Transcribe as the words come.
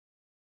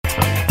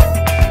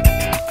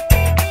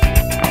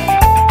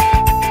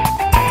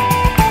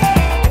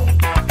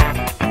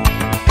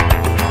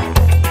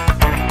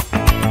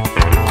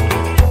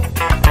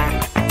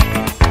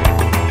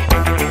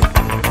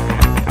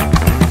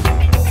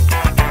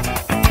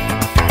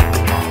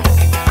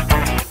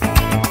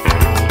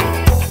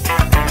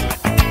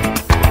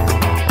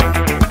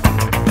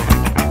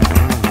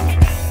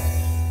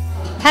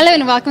Hello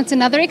and welcome to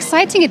another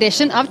exciting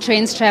edition of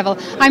Trendz Travel.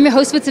 I'm your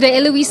host for today,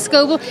 Eloise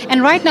Scoble,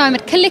 and right now I'm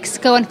at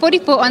Calixco on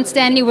 44 on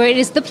Stanley, where it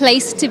is the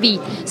place to be.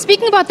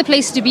 Speaking about the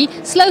place to be,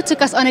 Slow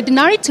took us on a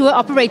Denari Tour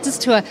Operators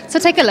Tour, so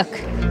take a look.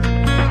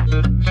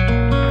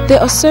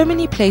 There are so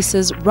many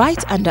places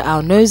right under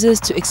our noses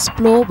to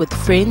explore with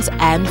friends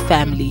and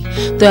family.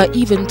 There are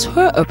even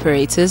tour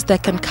operators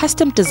that can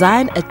custom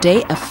design a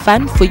day of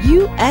fun for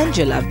you and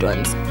your loved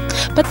ones.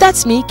 But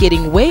that's me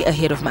getting way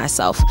ahead of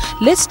myself.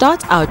 Let's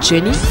start our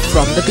journey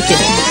from the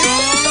beginning.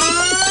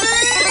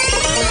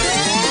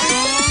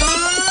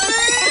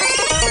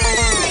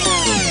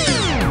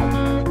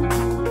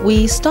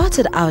 We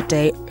started our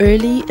day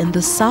early in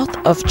the south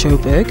of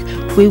Joburg,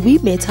 where we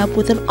met up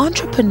with an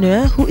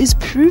entrepreneur who is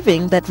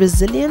proving that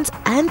resilience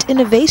and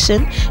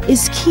innovation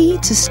is key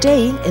to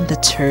staying in the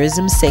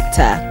tourism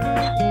sector.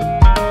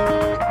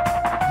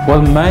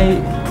 Well,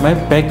 my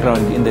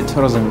background in the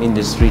tourism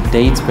industry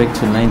dates back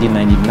to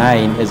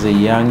 1999 as a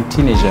young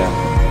teenager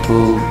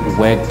who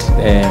worked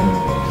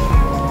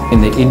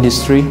in the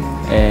industry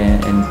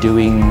and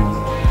doing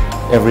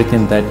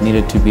everything that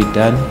needed to be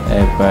done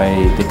by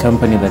the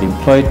company that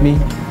employed me.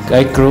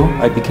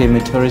 I became a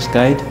tourist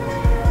guide.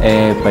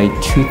 By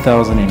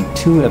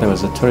 2002, I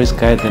was a tourist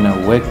guide, then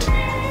I worked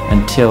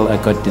until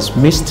I got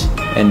dismissed,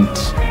 and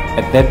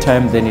at that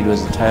time then it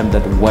was the time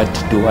that what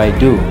do I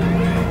do?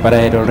 But I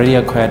had already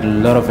acquired a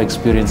lot of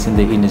experience in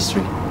the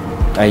industry.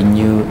 I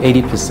knew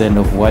 80%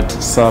 of what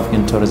South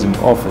African tourism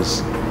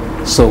offers.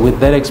 So with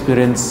that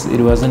experience,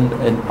 it wasn't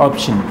an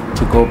option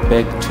to go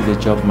back to the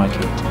job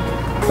market.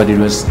 But it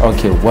was,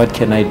 okay, what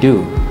can I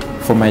do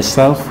for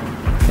myself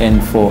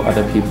and for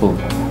other people?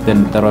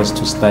 Then that was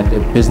to start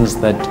a business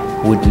that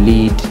would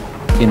lead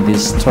in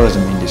this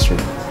tourism industry.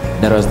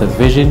 That was the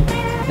vision,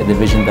 and the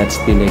vision that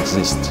still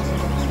exists.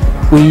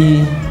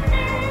 We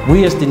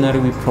as Denari,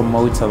 we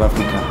promote South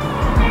Africa.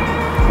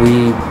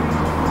 We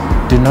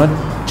do not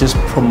just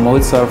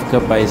promote South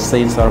Africa by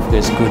saying South Africa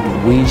is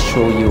good. We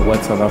show you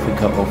what South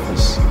Africa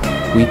offers.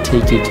 We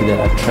take you to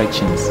the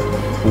attractions.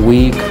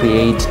 We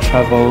create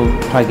travel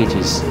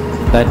packages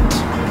that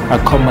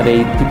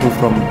accommodate people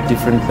from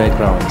different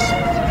backgrounds,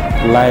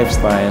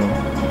 lifestyle,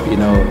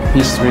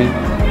 history,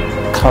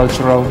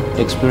 cultural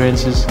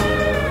experiences,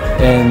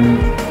 and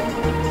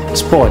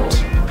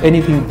sport.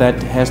 Anything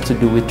that has to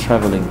do with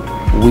traveling.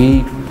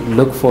 We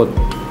look for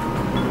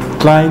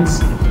clients,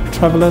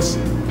 travelers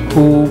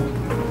who,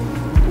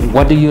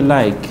 what do you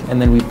like?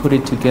 And then we put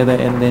it together,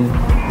 and then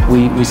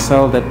we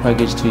sell that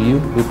package to you.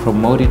 We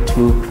promote it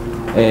to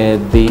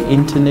the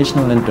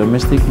international and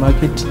domestic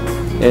market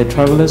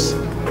travelers,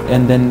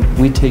 and then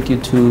we take you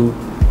to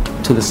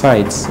the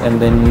sites,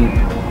 and then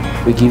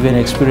we give you an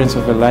experience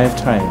of a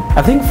lifetime.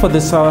 I think for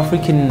the South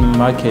African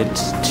market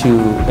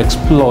to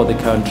explore the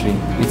country,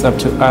 it's up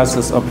to us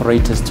as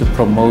operators to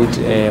promote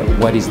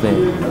what is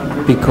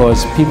there,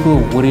 because people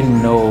wouldn't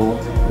know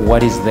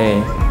what is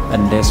there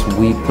unless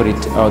we put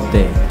it out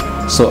there.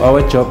 So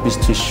our job is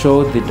to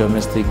show the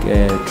domestic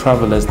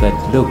travelers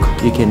that, look,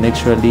 you can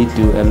actually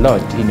do a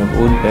lot in your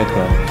own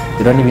background.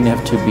 You don't even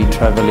have to be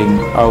traveling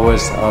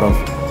hours out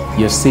of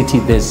your city.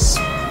 There's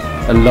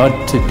a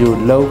lot to do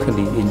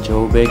locally in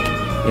Joburg,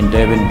 in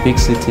Durban, big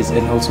cities,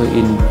 and also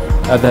in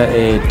other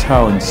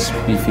towns.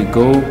 If you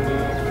go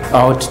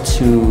out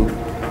to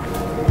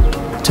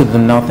the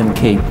Northern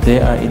Cape,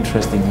 they are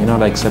interesting.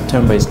 Like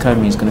September is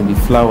coming, it's going to be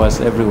flowers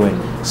everywhere.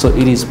 So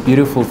it is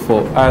beautiful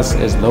for us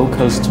as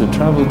locals to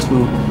travel to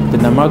the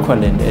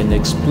Namakwaland and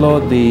explore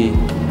the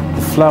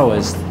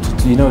flowers,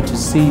 to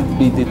see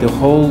the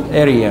whole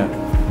area.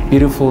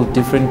 Beautiful,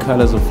 different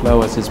colors of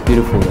flowers, it's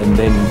beautiful. And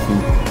then if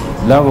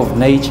you love of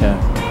nature,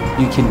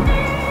 you can,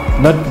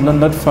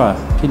 not far,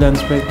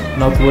 Pilansbeek,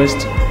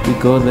 Northwest, you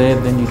go there,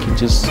 then you can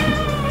just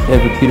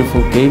have a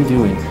beautiful game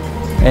viewing.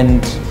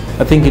 And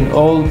I think in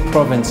all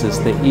provinces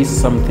there is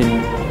something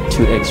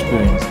to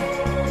experience.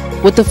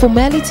 With the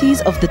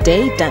formalities of the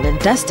day done and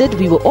dusted,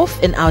 we were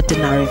off in our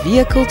Denari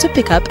vehicle to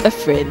pick up a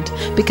friend.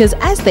 Because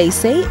as they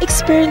say,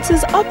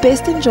 experiences are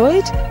best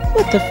enjoyed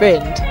with a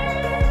friend.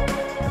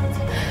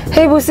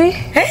 Hey Busi.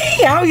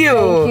 Hey, how are you?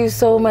 Thank you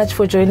so much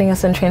for joining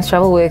us on Trendz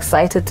Travel. We're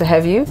excited to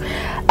have you.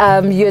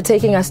 You're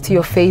taking us to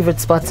your favorite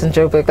spots in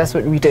Joburg. That's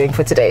what we're doing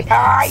for today.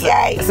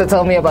 Yay! So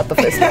tell me about the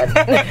first one.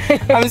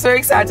 I'm so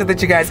excited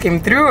that you guys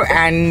came through,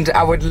 and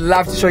I would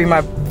love to show you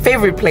my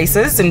favorite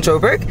places in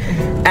Joburg.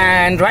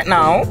 And right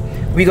now,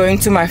 we're going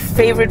to my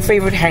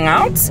favorite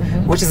hangout,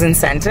 which is in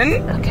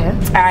Sandton. Okay.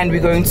 And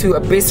we're going to a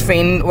best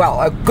friend,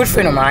 well, a good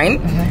friend of mine,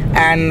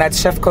 and that's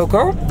Chef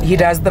Coco. He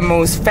does the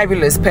most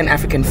fabulous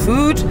Pan-African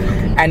food,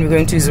 and we're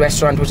going to his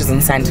restaurant, which is in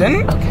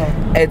Sandton.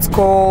 Okay. It's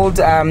called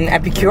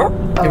Epicure,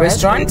 the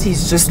restaurant.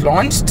 He's just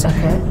launched.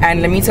 Okay.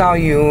 And let me tell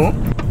you,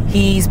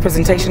 his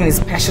presentation, his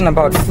passion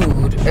about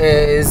food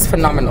is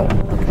phenomenal.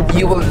 Okay.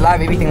 You will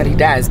love everything that he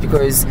does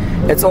because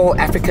it's all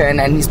African,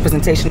 and his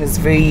presentation is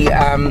very,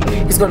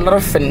 he's got a lot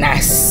of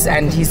finesse,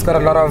 and he's got a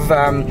lot of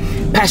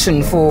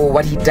passion for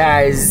what he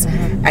does,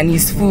 and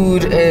his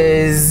food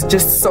is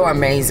just so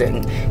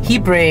amazing. He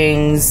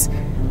brings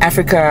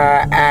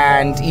Africa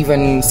and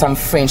even some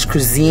French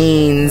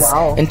cuisines.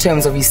 Wow. In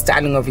terms of his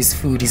styling of his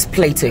food, his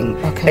plating.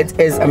 Okay. It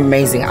is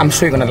amazing. I'm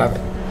sure you're gonna love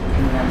it.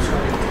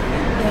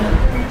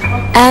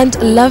 And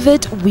love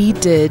it we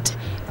did.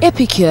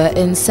 Epicure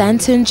in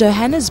Sandton,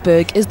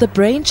 Johannesburg is the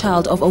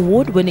brainchild of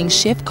award-winning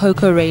chef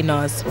Coco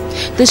Reynolds.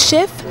 The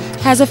chef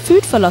has a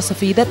food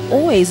philosophy that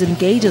always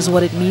engages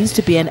what it means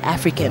to be an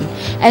African,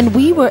 and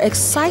we were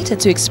excited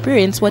to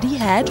experience what he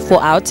had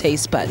for our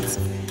taste buds.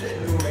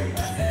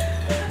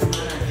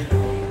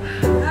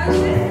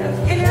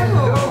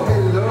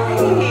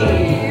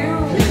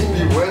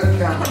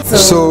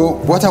 So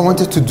what I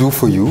wanted to do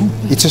for you,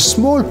 it's a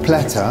small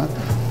platter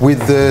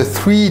with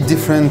 3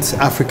 different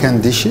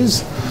African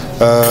dishes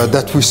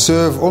that we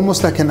serve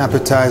almost like an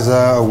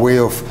appetizer, a way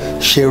of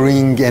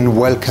sharing and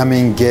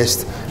welcoming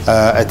guests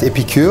at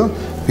Epicure,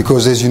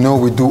 because as you know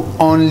we do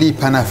only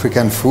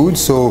Pan-African food,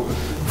 so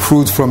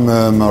food from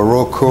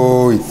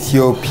Morocco,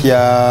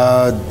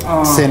 Ethiopia,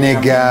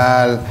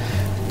 Senegal,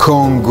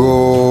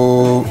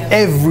 Congo,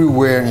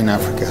 everywhere in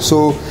Africa.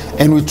 So,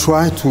 and we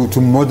try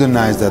to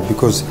modernize that,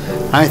 because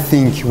I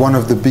think one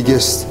of the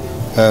biggest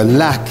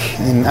lack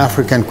in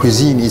African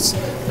cuisine is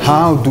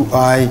how do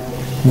I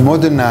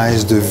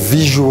modernize the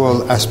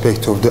visual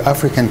aspect of the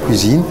African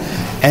cuisine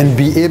and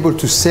be able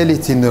to sell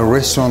it in a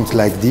restaurant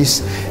like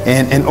this,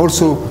 and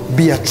also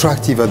be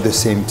attractive at the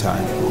same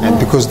time, and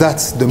because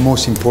that's the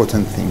most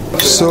important thing.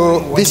 So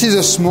this is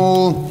a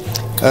small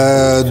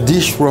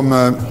dish from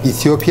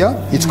Ethiopia.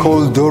 It's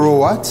called Doro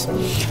Wat.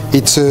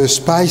 It's a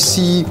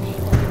spicy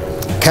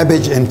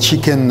cabbage and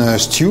chicken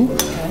stew,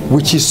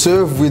 which is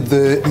served with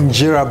the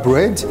injera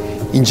bread.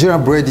 Injera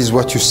bread is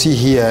what you see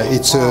here.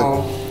 It's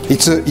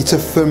a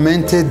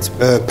fermented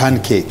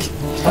pancake.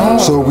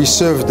 So we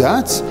serve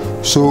that.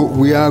 So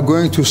we are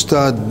going to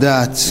start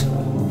that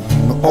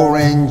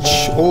orange,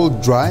 all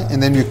dry,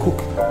 and then we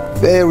cook.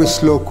 Very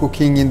slow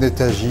cooking in the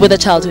tagine. With a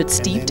childhood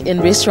steeped in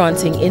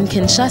restauranting in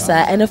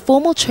Kinshasa and a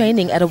formal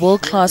training at a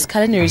world-class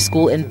culinary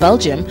school in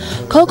Belgium,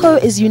 Coco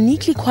is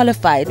uniquely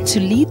qualified to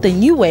lead the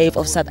new wave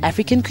of South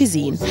African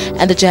cuisine,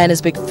 and the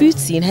Johannesburg food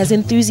scene has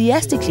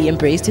enthusiastically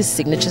embraced his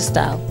signature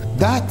style.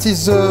 That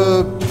is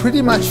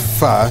pretty much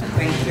far.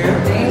 Thank you.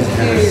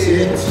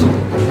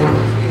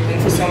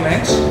 Thank you so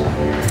much.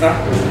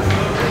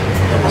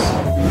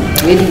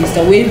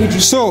 Where would you?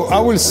 So I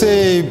will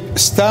say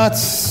start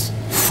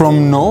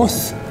from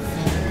north,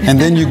 and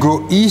then you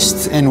go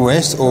east and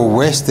west, or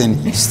west and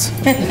east.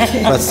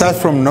 But start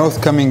from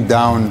north coming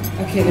down.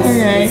 Okay,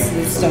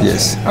 let's start.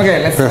 Yes.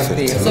 Okay, let's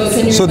Perfect.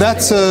 start. So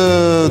that's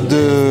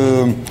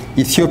the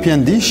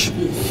Ethiopian dish,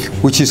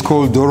 which is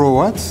called Doro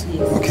Wat.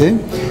 Okay,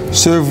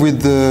 served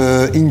with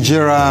the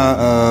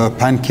injera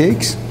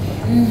pancakes.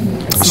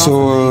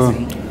 So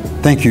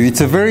thank you.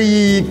 It's a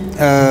very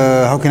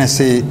how can I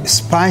say,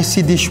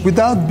 spicy dish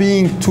without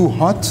being too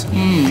hot.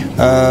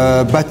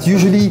 But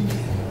usually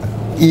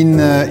in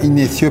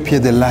Ethiopia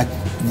they like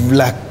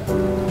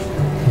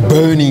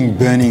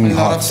burning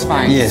hot.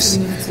 Yes.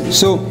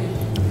 So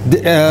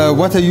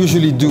what I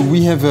usually do,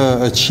 we have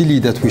a chili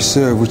that we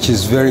serve, which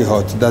is very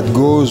hot, that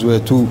goes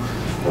to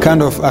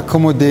kind of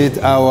accommodate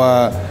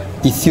our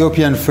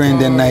Ethiopian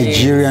friend and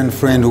Nigerian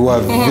friend who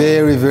are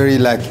very, very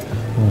like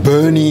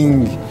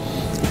burning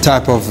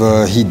type of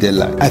heat they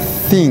like. I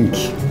think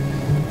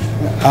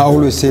I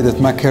always say that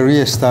my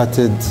career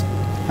started,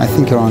 I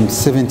think, around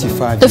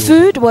 75 The years.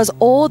 food was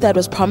all that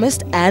was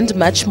promised and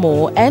much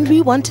more, and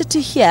we wanted to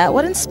hear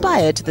what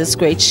inspired this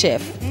great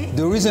chef.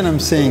 The reason I'm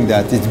saying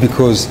that is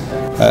because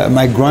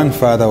my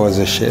grandfather was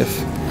a chef,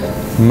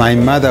 my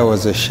mother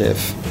was a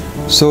chef.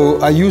 So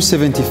I use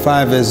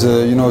 75 as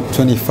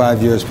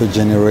 25 years per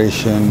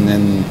generation,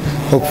 and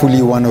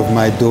hopefully one of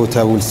my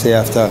daughter will say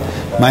after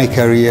my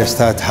career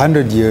started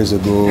 100 years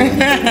ago.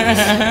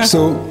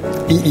 So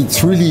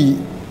it's really,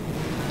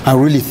 I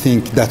really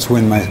think that's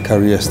when my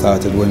career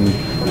started, when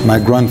my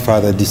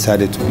grandfather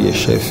decided to be a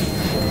chef.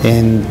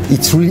 And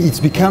it's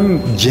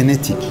become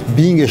genetic.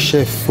 Being a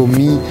chef, for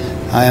me,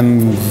 I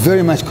am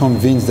very much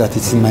convinced that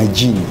it's in my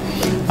gene.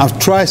 I've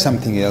tried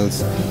something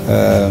else.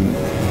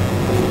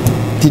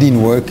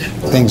 Didn't work,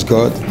 thanks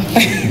God.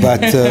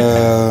 But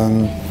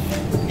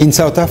in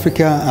South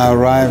Africa, I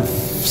arrived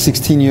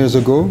 16 years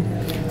ago.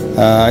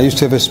 I used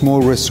to have a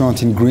small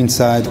restaurant in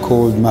Greenside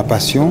called Ma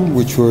Passion,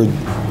 which we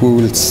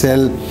will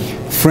sell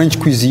French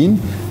cuisine,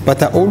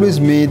 but I always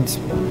made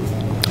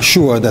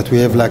sure that we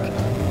have like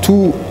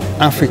 2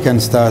 African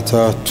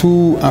starter,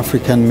 2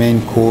 African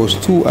main course,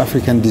 2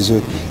 African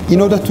dessert, in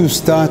order to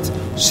start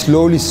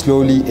slowly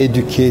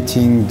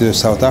educating the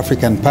South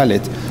African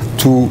palate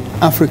to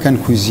African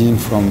cuisine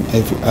from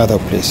other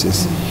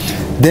places.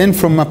 Then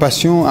from Ma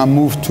Passion, I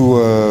moved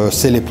to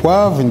C'est les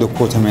Poivres in the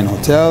Quartermain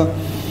Hotel,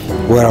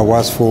 where I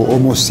was for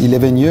almost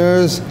 11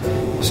 years.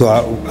 So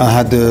I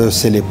had the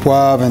C'est les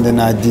Poivres, and then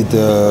I did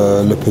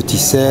Le Petit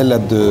Sel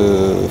at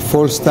the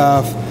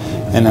Falstaff,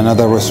 and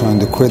another restaurant,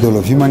 the Cradle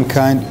of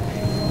Humankind.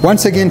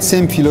 Once again,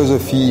 same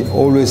philosophy,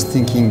 always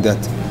thinking that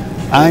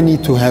I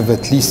need to have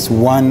at least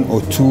 1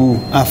 or 2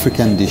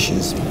 African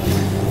dishes.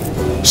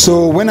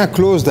 So when I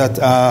closed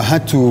that, I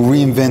had to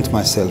reinvent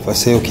myself. I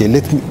say, okay,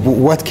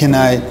 what can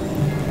I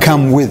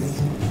come with?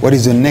 What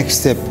is the next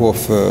step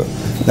of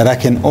that I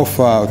can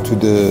offer to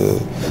the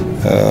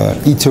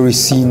eatery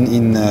scene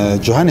in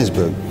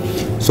Johannesburg?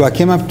 So I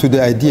came up to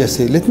the idea,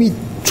 say, let me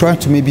try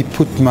to maybe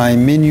put my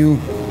menu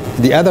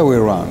the other way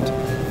around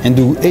and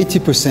do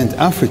 80%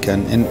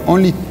 African and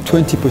only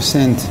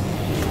 20%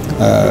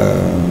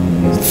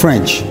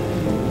 French.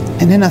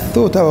 And then I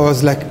thought, I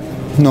was like,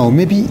 no,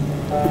 maybe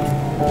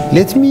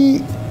let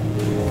me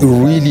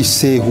really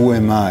say who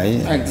am I.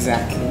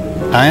 Exactly.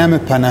 I am a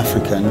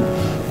Pan-African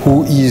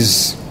who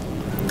is,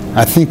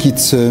 I think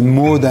it's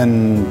more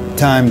than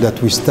time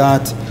that we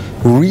start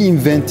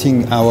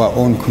reinventing our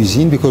own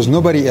cuisine because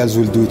nobody else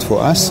will do it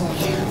for us.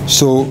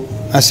 So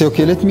I say,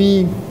 okay, let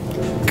me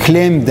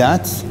claim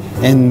that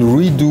and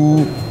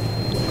redo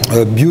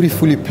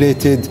beautifully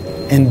plated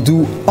and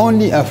do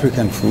only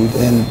African food.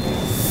 And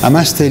I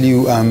must tell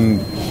you, I'm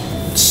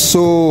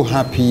so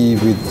happy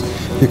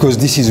because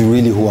this is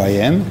really who I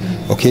am,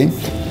 okay?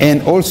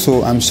 And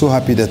also, I'm so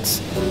happy that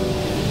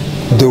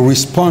the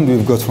response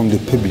we've got from the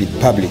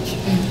public,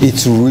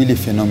 it's really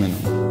phenomenal.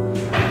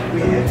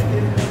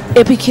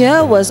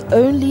 Epicure was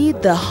only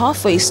the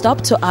halfway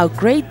stop to our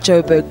great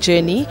Joburg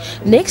journey.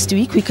 Next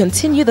week, we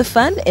continue the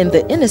fun in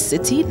the inner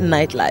city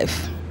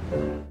nightlife.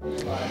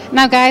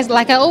 Now guys,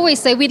 like I always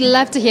say, we'd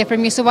love to hear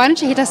from you, so why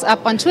don't you hit us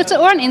up on Twitter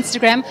or on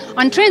Instagram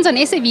on Trendz on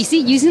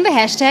SABC using the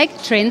hashtag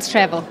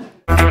TrendzTravel.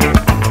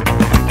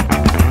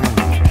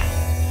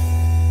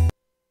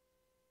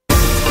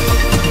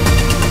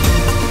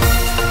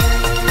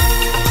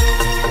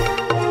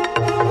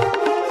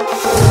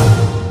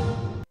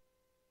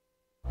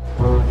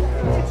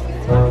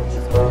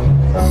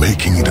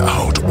 Making it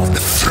out of the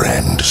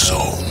friend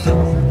zone.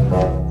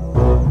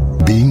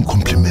 Being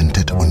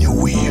complimented on your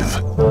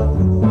weave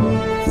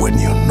when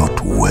you're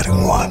not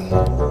wearing one.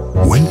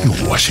 When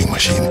your washing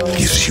machine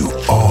gives you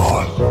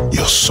all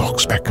your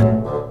socks back.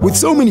 With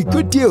so many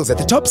good deals at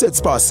the Topset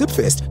Spa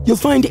Sipfest, you'll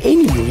find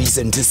any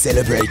reason to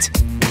celebrate.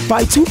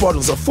 Buy 2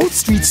 bottles of 4th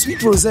Street Sweet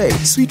Rosé,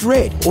 Sweet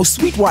Red or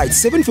Sweet White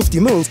 750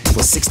 ml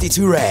for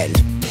 62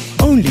 Rand.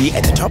 Only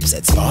at the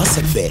Topset Spa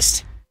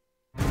Sipfest.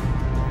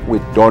 We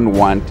don't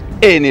want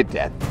any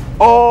death.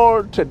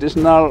 All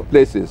traditional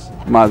places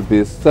must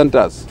be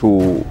centers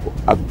to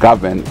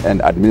govern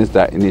and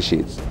administer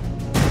initiatives.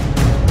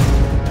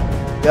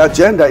 The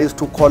agenda is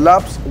to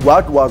collapse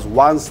what was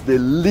once the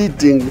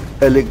leading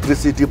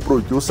electricity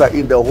producer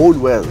in the whole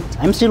world.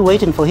 I'm still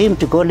waiting for him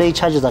to go lay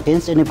charges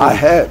against anybody. I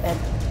have.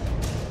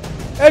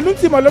 And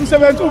that's what I'm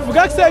saying.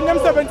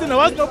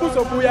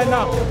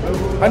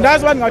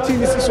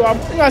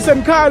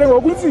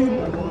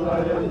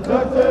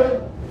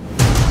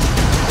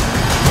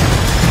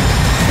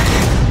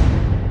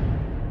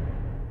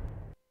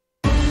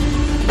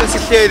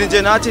 sihleli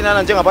nje nathi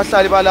nana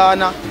njengabahlali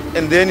balana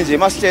and then nje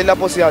masihleli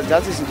lapho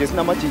siyazazi nje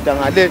sinamajita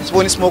ngale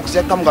sibona ismoke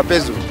siyaqhamuka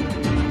phezulu.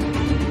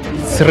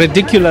 It's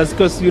ridiculous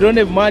because you don't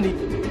have money.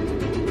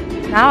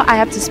 Now I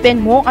have to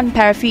spend more on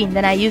paraffin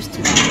than I used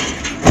to.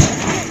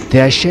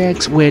 Their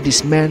shacks were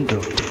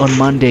dismantled on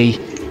Monday,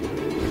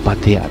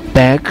 but they are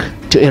back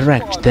to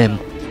erect them.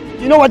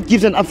 You know what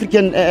gives an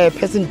African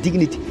person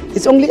dignity?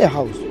 It's only a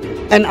house.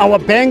 And our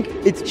bank,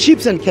 it's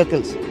sheep and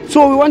cattle.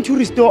 So we want to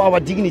restore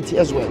our dignity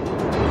as well.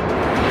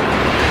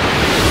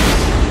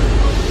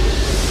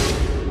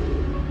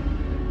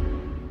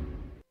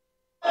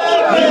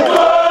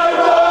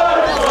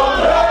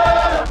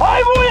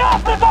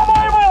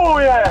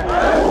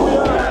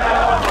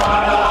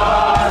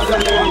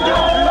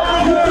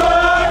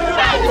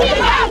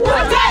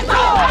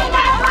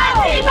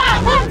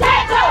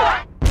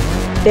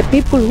 The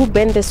people who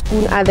bend the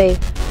spoon are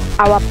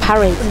our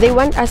parents. They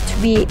want us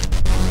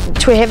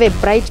to have a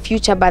bright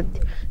future, but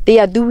they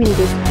are doing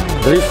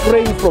this.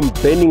 Refrain from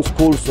burning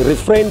schools,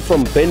 refrain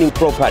from burning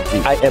property.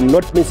 I am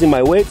not missing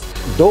my words.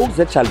 Those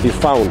that shall be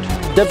found,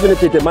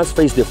 definitely they must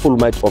face the full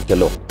might of the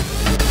law.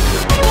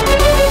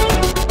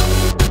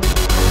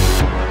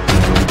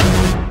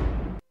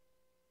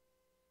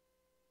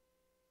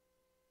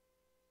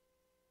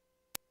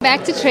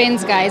 Back to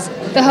Trendz, guys,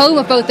 the home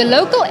of both the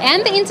local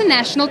and the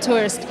international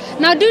tourist.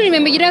 Now do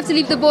remember, you don't have to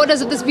leave the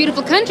borders of this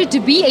beautiful country to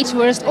be a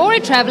tourist or a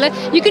traveler.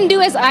 You can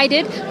do as I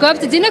did, go up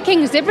to Dino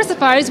King Zebra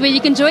Safaris where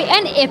you can enjoy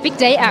an epic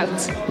day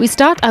out. We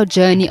start our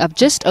journey of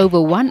just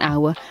over 1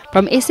 hour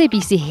from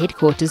SABC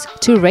headquarters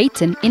to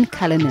Rayton in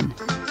Cullinan.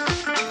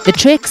 The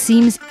trek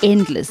seems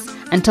endless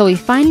until we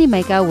finally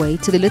make our way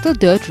to the little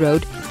dirt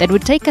road that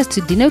would take us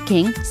to Dino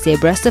King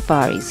Zebra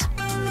Safaris.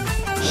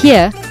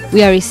 Here,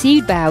 we are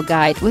received by our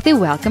guide with a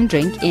welcome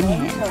drink in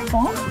hand.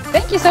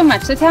 Thank you so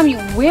much. So tell me,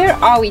 where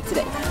are we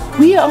today?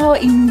 We are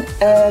in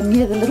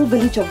near the little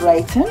village of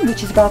Rayton,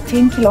 which is about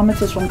 10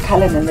 kilometers from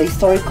Cullinan, the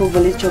historical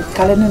village of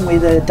Cullinan where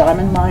the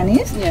diamond mine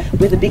is,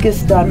 where the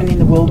biggest diamond in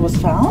the world was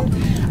found.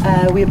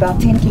 We're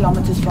about 10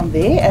 kilometers from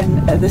there,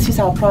 and this is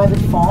our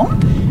private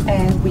farm,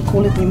 and we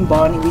call it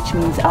Nyumbani, which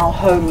means our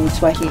home in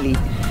Swahili.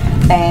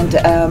 And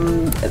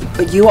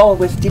you are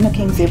with Dino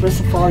King Zebra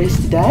Safaris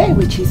today,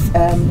 which is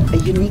a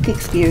unique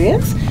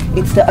experience.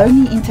 It's the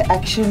only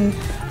interaction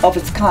of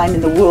its kind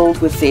in the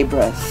world with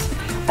zebras.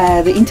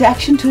 The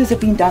interaction tours have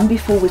been done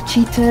before with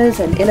cheetahs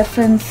and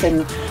elephants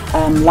and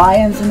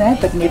lions and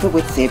that, but never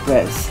with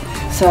zebras.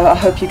 So I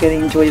hope you're going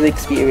to enjoy the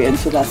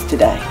experience with us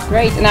today.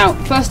 Great. Now,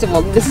 first of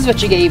all, this is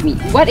what you gave me.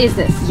 What is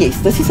this?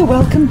 Yes, this is a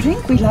welcome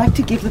drink. We like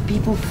to give the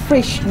people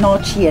fresh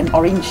nachi and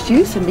orange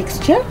juice, a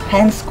mixture,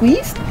 hand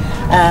squeezed.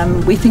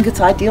 We think it's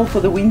ideal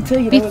for the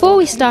winter. Before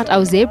we start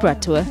our zebra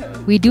tour,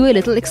 we do a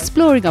little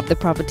exploring of the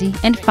property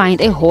and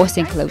find a horse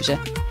enclosure.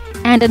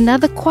 And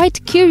another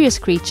quite curious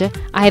creature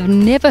I have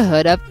never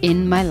heard of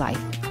in my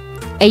life.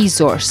 A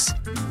zorse.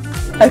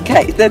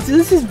 Okay,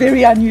 this is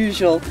very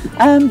unusual.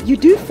 You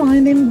do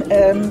find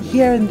them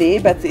here and there,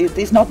 but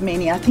there's not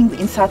many. I think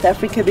in South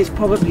Africa there's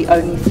probably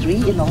only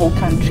 3 in the whole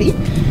country.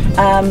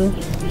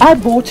 I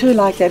bought her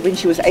like that when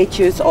she was 8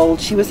 years old.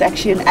 She was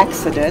actually an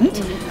accident.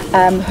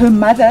 Her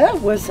mother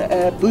was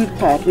a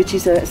boerperd, which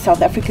is a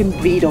South African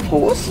breed of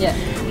horse. Yeah.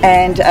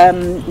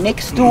 And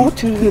next door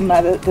to her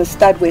mother, the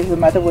stud where her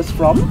mother was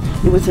from,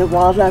 there was a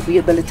wildlife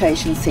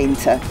rehabilitation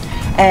centre.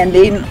 And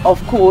then,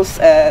 of course,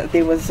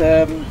 there was,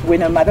 when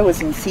her mother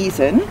was in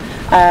season,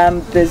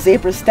 the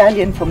zebra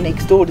stallion from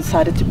next door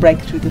decided to break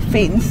through the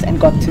fence and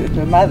got to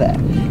her mother.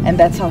 And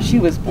that's how she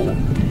was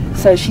born.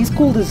 So she's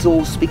called a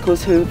zorse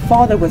because her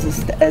father was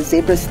a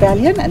zebra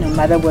stallion and her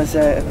mother was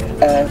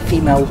a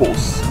female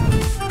horse.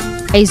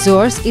 A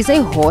zorse is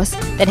a horse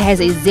that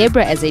has a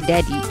zebra as a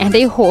daddy and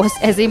a horse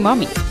as a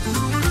mommy.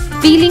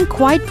 Feeling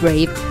quite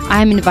brave,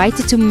 I am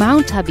invited to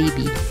mount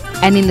Habibi,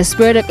 and in the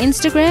spirit of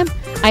Instagram,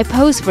 I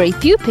pose for a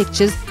few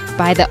pictures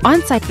by the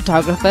on-site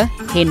photographer,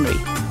 Henry.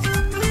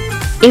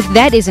 If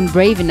that isn't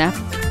brave enough,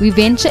 we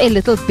venture a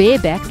little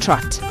bareback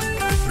trot.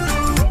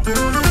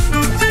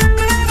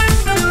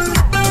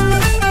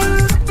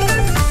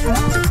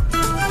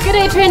 Good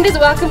day, Trendz.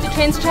 Welcome to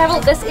Trendz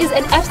Travel. This is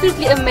an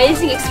absolutely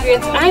amazing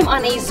experience. I'm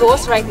on a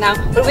zorse right now,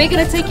 but we're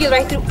going to take you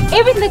right through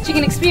everything that you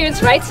can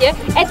experience right here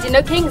at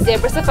Dino King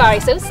Zebra Safari,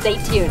 so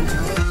stay tuned.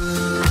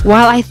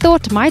 While I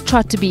thought my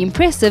trot to be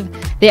impressive,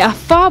 there are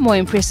far more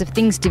impressive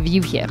things to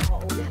view here.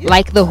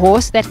 Like the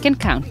horse that can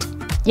count.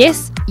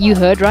 Yes, you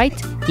heard right,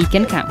 he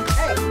can count.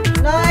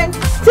 8, 9,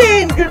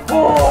 10, good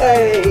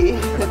boy!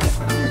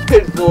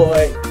 Good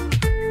boy.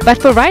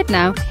 But for right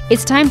now,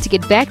 it's time to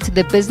get back to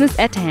the business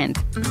at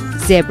hand.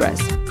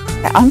 Zebras.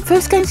 I'm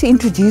first going to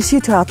introduce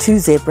you to our 2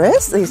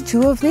 zebras. There's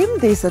 2 of them.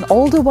 There's an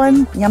older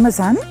one,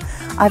 Nyamazan.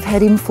 I've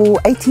had him for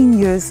 18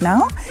 years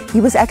now.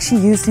 He was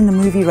actually used in the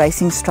movie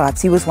Racing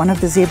Stripes. He was one of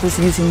the zebras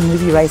used in the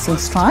movie Racing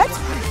Stripes.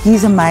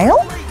 He's a male.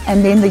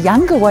 And then the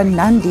younger one,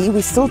 Nandi,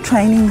 we're still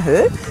training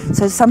her.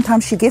 So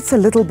sometimes she gets a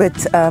little bit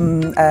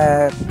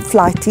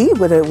flighty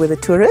with a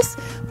tourist,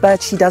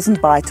 but she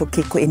doesn't bite or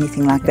kick or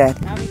anything like that.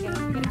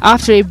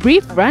 After a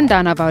brief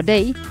rundown of our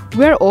day,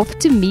 we're off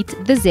to meet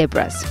the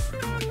zebras.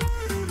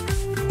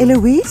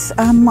 Eloise,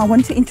 I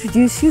want to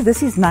introduce you.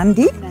 This is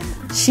Nandi.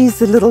 She's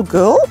the little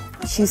girl.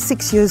 She's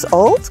 6 years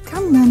old.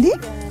 Come, Nandi.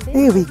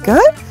 There we go.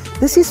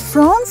 This is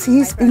France.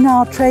 He's been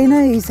our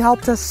trainer. He's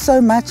helped us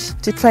so much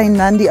to train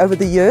Nandi over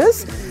the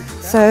years.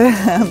 So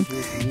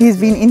he's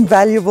been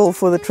invaluable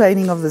for the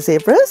training of the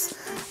zebras.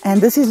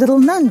 And this is little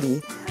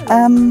Nandi.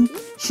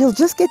 She'll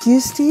just get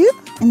used to you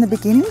in the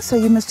beginning, so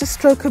you must just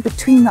stroke her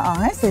between the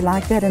eyes. They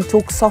like that, and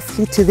talk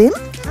softly to them.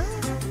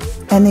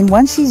 And then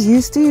once she's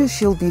used to you,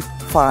 she'll be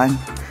fine.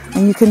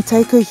 And you can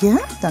take her here.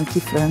 Dankie,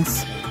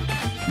 Frans.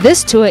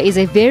 This tour is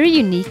a very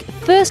unique,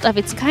 first of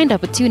its kind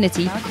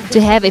opportunity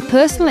to have a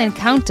personal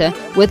encounter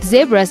with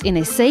zebras in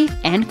a safe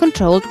and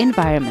controlled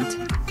environment.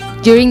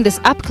 During this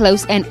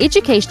up-close and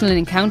educational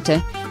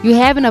encounter, you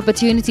have an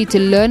opportunity to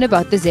learn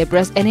about the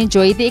zebras and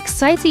enjoy the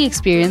exciting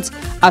experience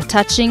of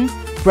touching,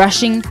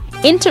 brushing,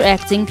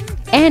 interacting,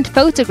 and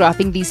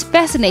photographing these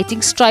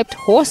fascinating striped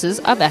horses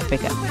of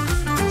Africa.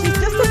 She's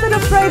just a bit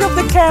afraid of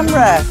the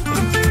camera.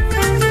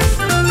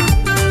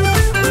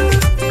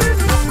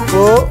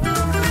 Oh.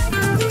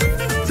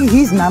 See,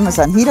 he's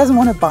Namazan. He doesn't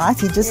want to bite.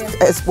 He just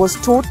was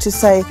taught to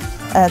say,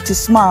 to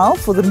smile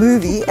for the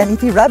movie, and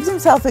if he rubs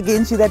himself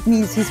against you, that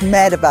means he's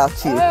mad about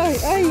you.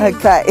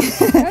 Okay.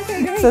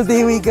 So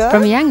there we go.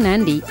 From young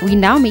Nandi, we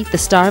now meet the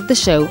star of the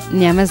show,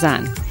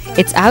 Nyamazan.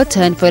 It's our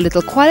turn for a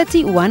little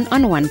quality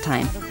one-on-one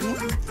time.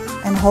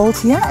 And hold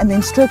here, and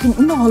then stroke him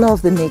in the hollow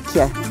of the neck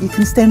here. You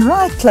can stand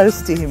right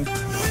close to him.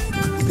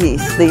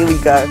 Yes, there we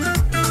go.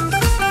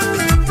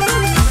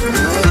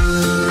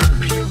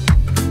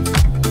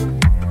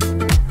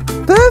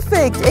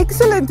 Perfect.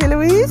 Excellent,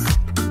 Eloise.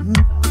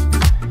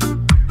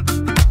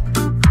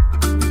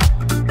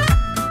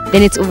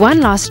 Then it's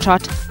one last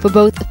trot for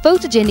both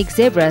photogenic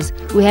zebras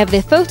who have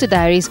their photo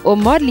diaries or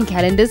modeling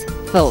calendars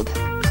filled.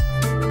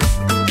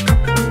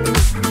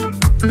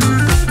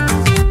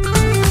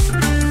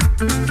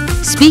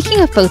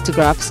 Speaking of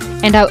photographs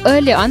and our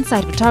earlier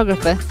on-site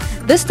photographer,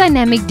 this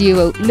dynamic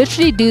duo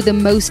literally do the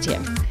most here.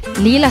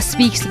 Leela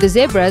speaks to the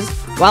zebras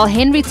while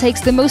Henry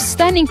takes the most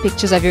stunning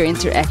pictures of your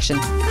interaction.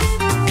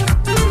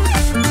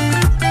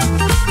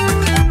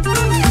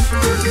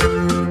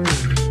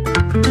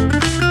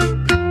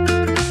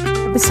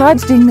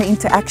 besides doing the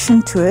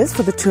interaction tours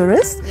for the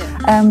tourists,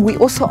 we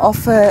also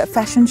offer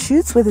fashion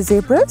shoots with the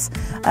zebras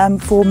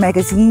for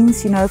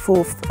magazines,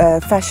 for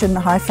fashion,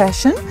 high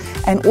fashion,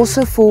 and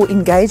also for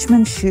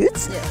engagement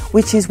shoots,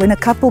 which is when a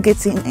couple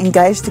gets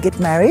engaged to get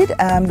married.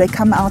 They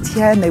come out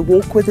here and they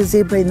walk with the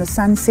zebra in the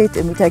sunset,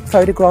 and we take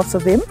photographs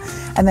of them,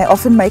 and they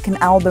often make an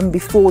album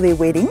before their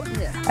wedding,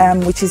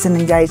 which is an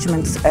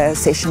engagement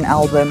session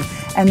album.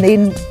 And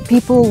then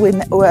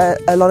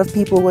a lot of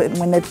people,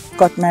 when they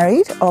got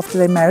married, after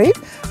they married,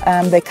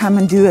 they come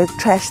and do a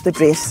trash the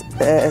dress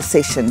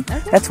session.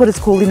 That's what it's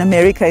called in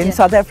America. In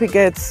South Africa,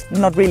 it's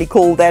not really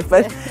called that,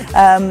 but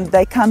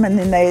they come and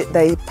then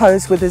they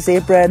pose with a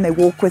zebra and they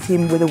walk with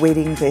him with a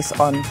wedding dress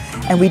on.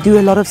 And we do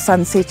a lot of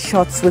sunset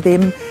shots with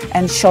them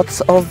and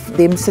shots of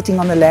them sitting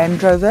on the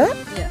Land Rover.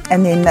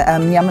 And then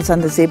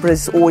Nyamazan the zebra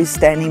is always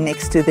standing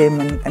next to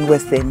them and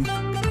with them.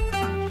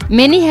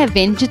 Many have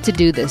ventured to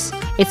do this.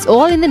 It's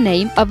all in the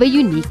name of a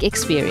unique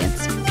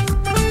experience.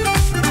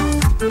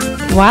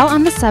 While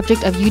on the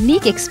subject of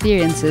unique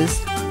experiences,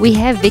 we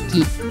have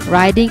Vicky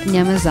riding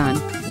Nyamazan,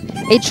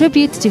 a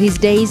tribute to his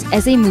days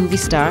as a movie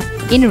star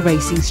in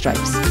racing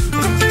stripes.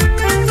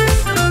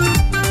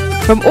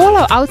 From all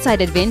our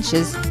outside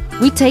adventures,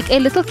 we take a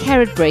little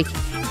carrot break,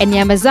 and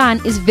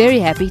Nyamazan is very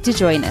happy to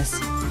join us.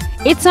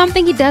 It's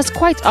something he does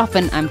quite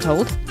often, I'm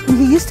told.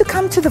 He used to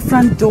come to the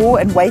front door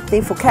and wait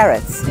there for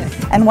carrots.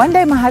 And one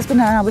day my husband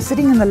and I were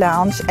sitting in the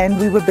lounge and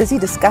we were busy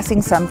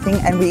discussing something,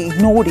 and we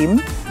ignored him,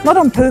 not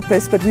on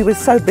purpose, but we were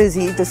so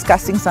busy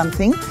discussing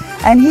something,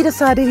 and he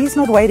decided he's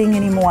not waiting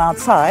anymore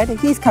outside,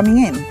 he's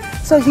coming in.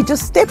 So he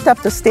just stepped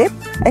up the step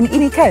and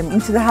in he came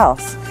into the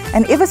house.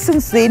 And ever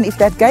since then, if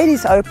that gate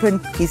is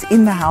open, he's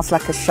in the house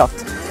like a shot.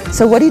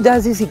 So what he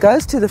does is he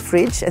goes to the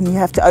fridge and you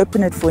have to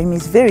open it for him.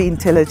 He's very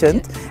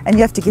intelligent, and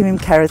you have to give him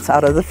carrots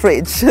out of the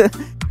fridge.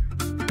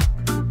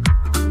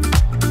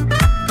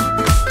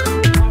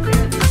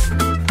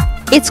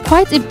 It's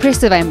quite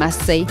impressive, I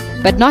must say,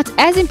 but not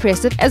as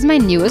impressive as my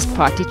newest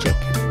party trick.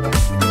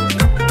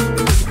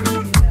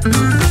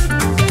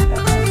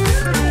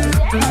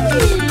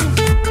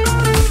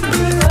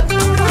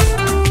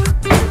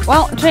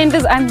 Well,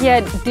 Trendz, I'm here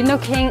at Dino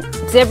King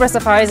Zebra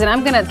Safaris, and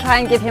I'm going to try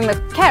and give him a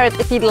carrot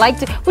if he'd like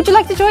to. Would you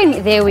like to join me?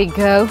 There we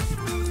go.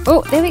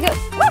 Oh, there we go.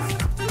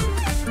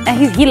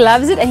 And he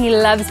loves it, and he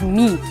loves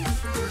me.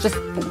 Just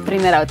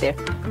putting that out there.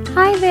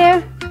 Hi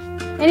there.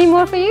 Any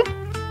more for you?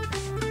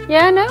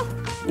 Yeah, no?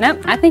 No,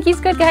 I think he's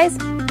good, guys.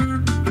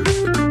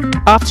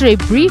 After a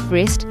brief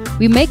rest,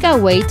 we make our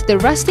way to the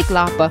rustic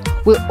lapa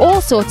where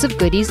all sorts of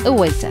goodies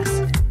await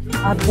us.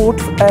 I bought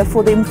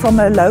for them from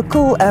a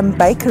local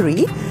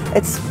bakery.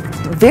 It's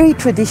very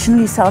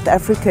traditionally South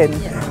African.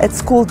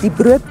 It's called die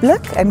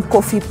broodblik and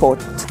coffee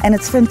pot. And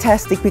it's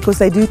fantastic because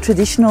they do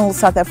traditional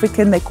South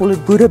African, they call it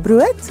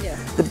boerebrood.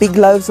 The big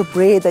loaves of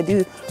bread, they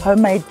do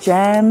homemade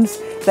jams.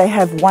 They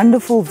have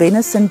wonderful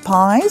venison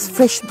pies,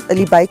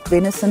 freshly baked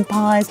venison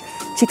pies,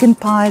 chicken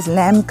pies,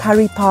 lamb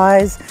curry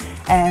pies,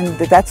 and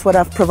that's what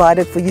I've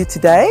provided for you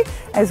today,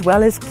 as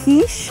well as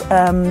quiche.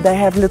 They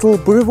have little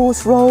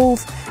boerewors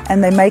rolls,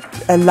 and they make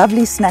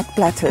lovely snack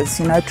platters,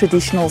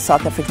 traditional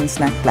South African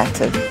snack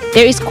platters.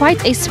 There is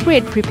quite a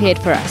spread prepared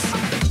for us,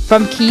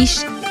 from quiche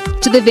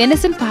to the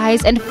venison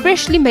pies and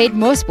freshly made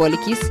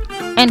moosbolletjies,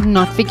 and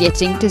not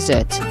forgetting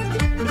dessert.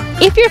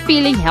 If you're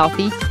feeling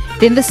healthy,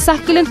 then the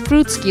succulent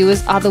fruit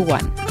skewers are the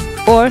one.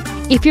 Or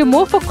if you're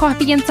more for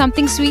coffee and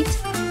something sweet,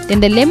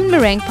 then the lemon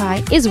meringue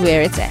pie is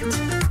where it's at.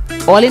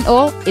 All in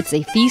all, it's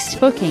a feast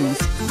for kings.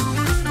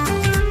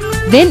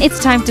 Then it's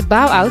time to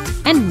bow out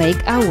and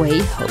make our way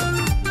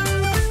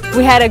home.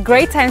 We had a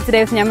great time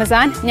today with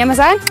Nyamazan.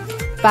 Nyamazan,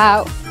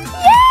 bow.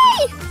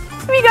 Yay!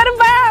 We got a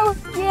bow.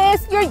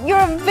 Yes, you're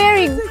a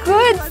very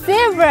good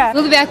zebra.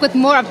 We'll be back with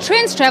more of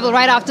Trendz Travel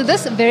right after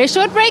this very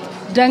short break.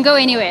 Don't go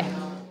anywhere.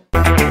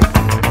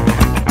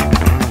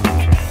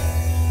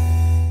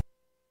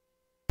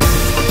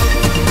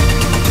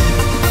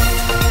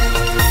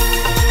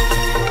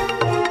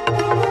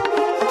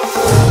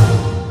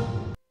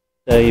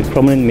 A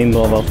prominent member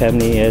of our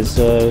family has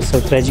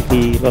so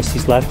tragically lost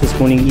his life this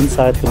morning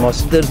inside the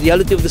mosque. The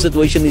reality of the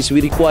situation is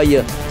we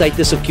require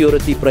tighter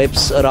security,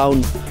 perhaps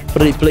around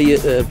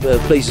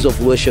places of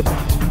worship.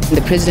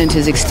 The President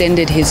has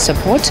extended his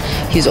support.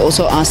 He's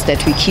also asked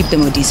that we keep the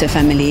Modise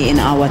family in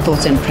our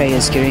thoughts and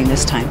prayers during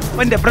this time.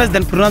 When the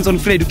President pronounced on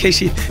free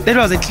education, that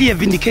was a clear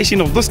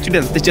vindication of those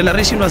students. The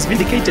generation was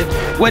vindicated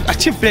who had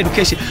achieved free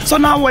education. So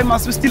now why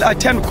must we still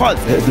attend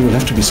calls? There will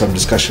have to be some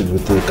discussion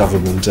with the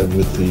government and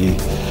with the,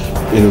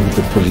 with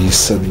the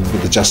police and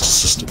with the justice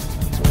system.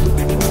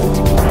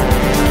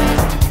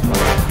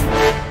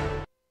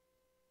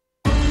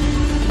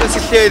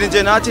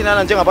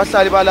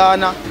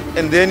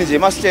 And then nje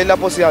masihleli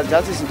lapho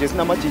siyazathi nje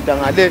sinamajita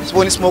ngale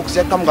sibona ismoke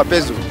siyaqhamuka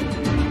phezulu.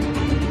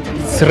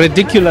 It's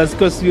ridiculous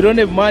because we don't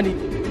have money.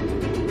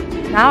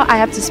 Now I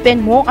have to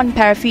spend more on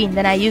paraffin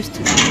than I used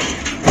to.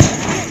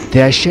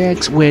 Their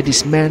shacks were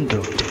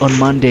dismantled on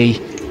Monday,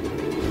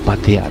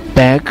 but they are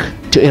back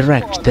to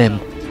erect them.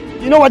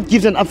 You know what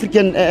gives an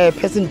African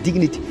person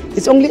dignity?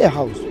 It's only a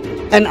house.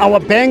 And our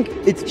bank,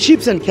 it's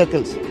sheep and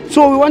cattle.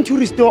 So we want to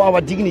restore our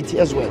dignity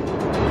as well.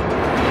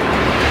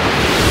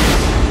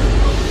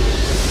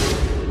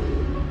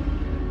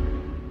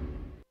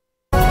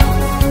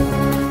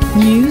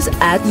 News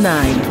at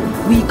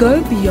 9. We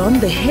go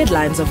beyond the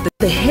headlines of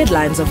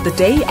the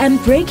day and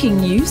breaking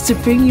news to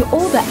bring you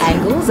all the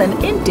angles and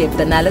in-depth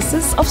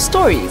analysis of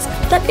stories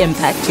that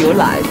impact your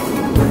life.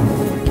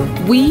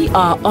 We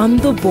are on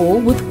the ball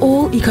with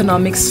all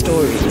economic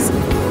stories.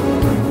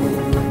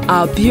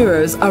 Our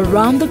bureaus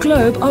around the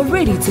globe are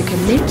ready to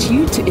connect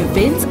you to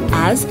events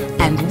as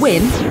and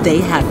when they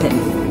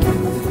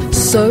happen.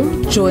 So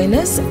join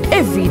us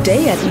every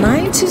day at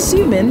 9 to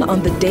zoom in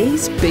on the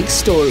day's big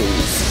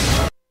stories.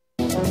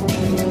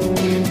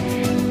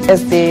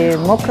 As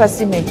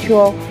democracy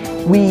matures,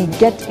 we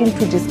get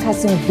into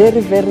discussing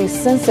very, very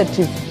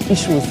sensitive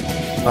issues.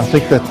 I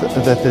think that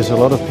there's a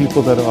lot of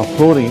people that are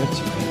applauding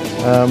it.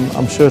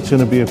 I'm sure it's going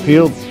to be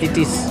appealed. It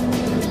is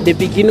the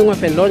beginning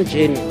of a long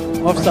journey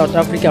of South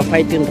Africa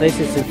fighting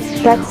racism.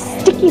 That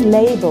sticky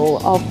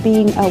label of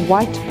being a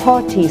white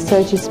party,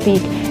 so to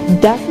speak,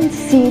 doesn't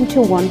seem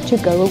to want to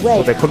go away.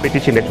 So the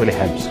competition actually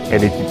helps,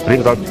 and it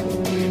brings out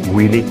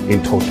winning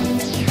in total.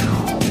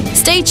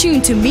 Stay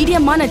tuned to Media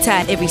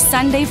Monitor every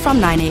Sunday from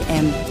 9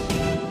 a.m.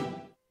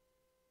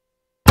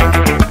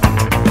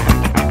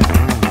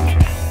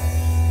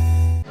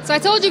 So I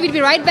told you we'd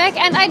be right back,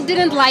 and I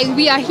didn't lie.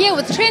 We are here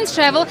with Trendz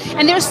Travel,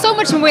 and there's so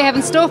much more we have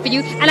in store for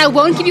you, and I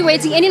won't keep you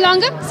waiting any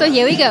longer, so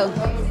here we go.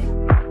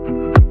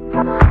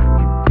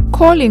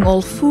 Calling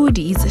all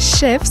foodies,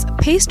 chefs,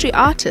 pastry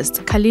artists,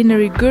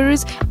 culinary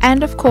gurus,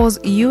 and of course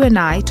you and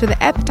I to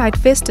the Appetite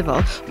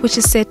Festival, which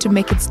is set to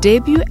make its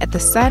debut at the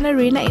Sun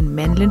Arena in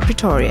Menlyn,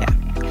 Pretoria.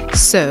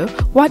 So,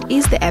 what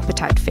is the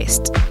Appetite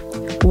Fest?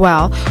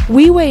 Well,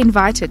 we were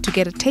invited to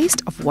get a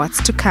taste of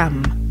what's to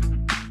come.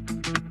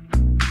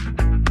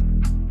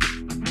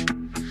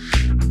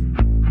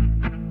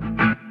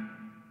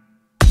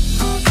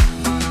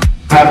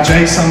 Have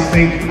Jay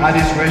something at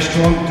his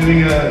restaurant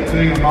doing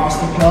a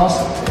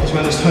masterclass as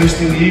well as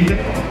hosting the evening.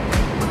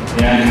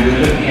 Yeah, and we were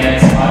looking at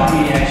how do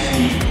we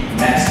actually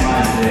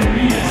maximize the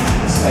arenas,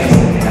 the space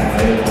that they have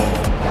available,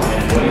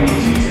 and what do we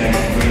do to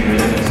actually bring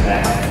relevance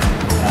back,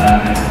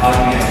 and how do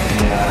we actually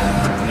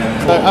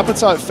The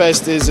Appetite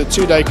Fest is a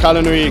 2-day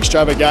culinary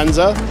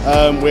extravaganza.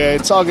 We're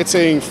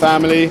targeting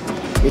family,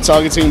 we're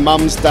targeting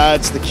mums,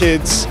 dads, the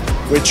kids.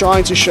 We're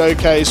trying to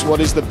showcase what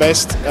is the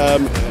best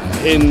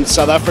in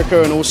South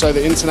Africa and also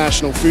the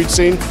international food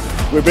scene.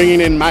 We're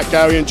bringing in Matt,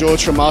 Gary and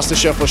George from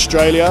MasterChef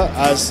Australia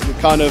as the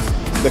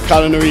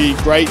culinary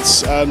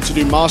greats to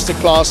do master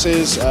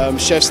classes,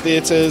 chef's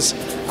theatres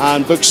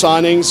and book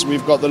signings.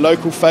 We've got the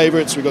local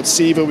favourites, we've got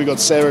Siva, we've got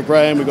Sarah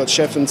Graham, we've got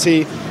Chef and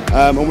Tea,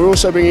 and we're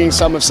also bringing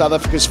some of South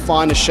Africa's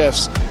finest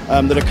chefs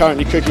that are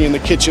currently cooking in the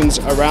kitchens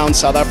around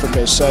South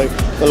Africa. So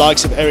the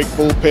likes of Eric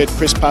Bulpit,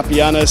 Chris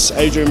Papianis,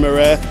 Adrian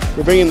Marais,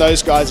 we're bringing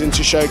those guys in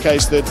to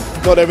showcase that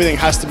not everything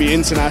has to be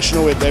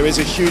international. There is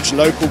a huge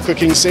local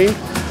cooking scene.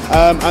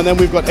 And then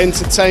we've got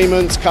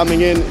entertainment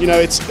coming in. You know,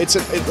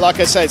 like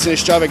I say, it's an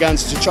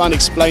extravaganza. To try and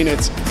explain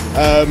it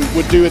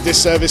would do a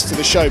disservice to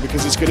the show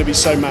because it's going to be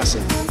so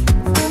massive.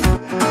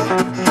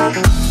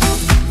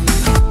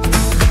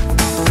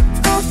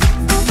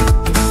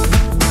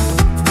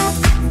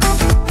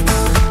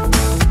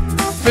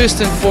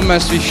 First and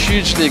foremost, we're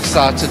hugely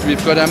excited.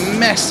 We've got a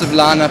massive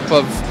lineup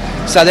of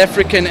South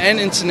African and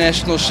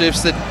international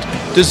chefs that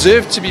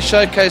deserve to be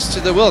showcased to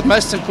the world.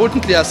 Most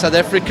importantly, our South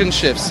African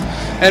chefs.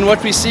 And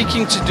what we're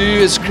seeking to do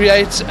is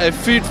create a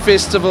food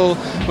festival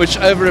which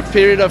over a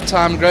period of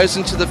time grows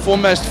into the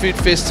foremost food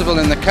festival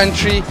in the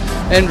country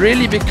and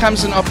really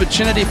becomes an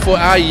opportunity for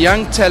our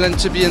young talent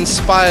to be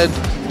inspired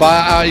by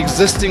our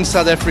existing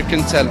South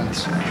African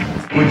talent.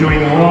 We're doing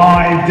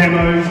live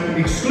demos,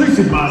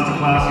 exclusive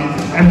masterclasses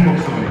and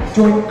book signings.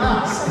 Join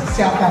us at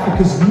South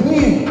Africa's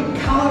new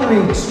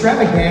culinary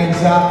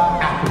extravaganza,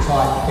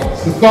 Appetite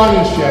Fest. The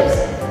finest chefs,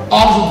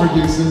 artisan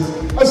producers,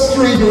 a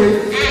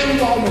streakery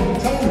and live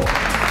entertainment.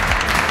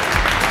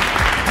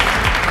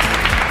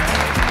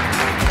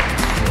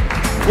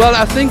 Well,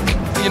 I think,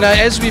 you know,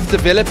 as we've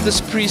developed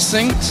this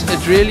precinct,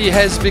 it really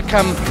has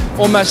become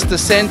almost the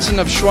Sandton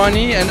of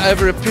Tshwane, and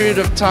over a period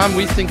of time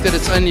we think that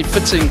it's only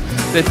fitting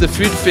that the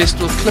food fest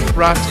will clip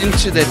right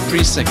into that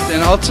precinct.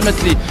 And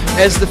ultimately,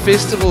 as the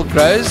festival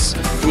grows,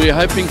 we're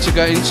hoping to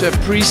go into a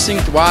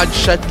precinct-wide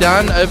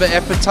shutdown over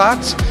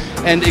Appetite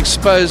and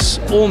expose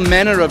all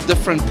manner of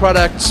different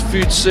products,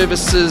 food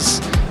services,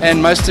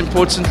 and most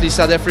importantly,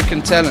 South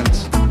African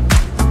talent.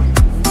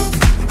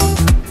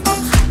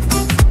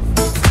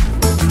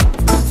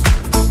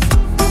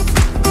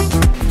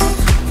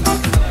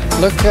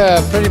 Look,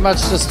 pretty much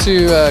just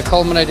to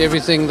culminate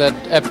everything that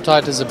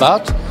Appetite is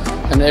about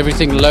and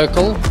everything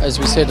local. As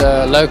we said,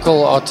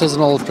 local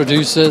artisanal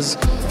producers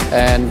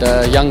and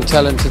young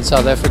talent in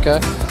South Africa.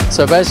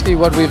 So basically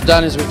what we've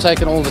done is we've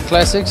taken all the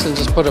classics and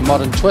just put a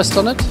modern twist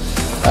on it.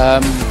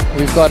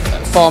 We've got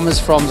farmers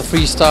from the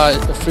Free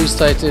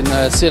State in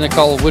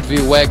Senekal,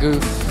 Woodview, Wagyu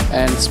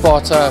and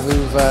Sparta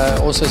who've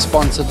also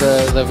sponsored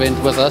the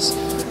event with us.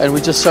 and we're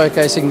just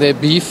showcasing their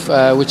beef,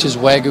 which is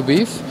Wagyu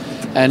beef.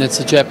 And it's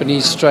a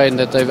Japanese strain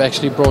that they've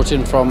actually brought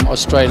in from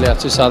Australia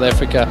to South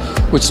Africa,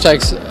 which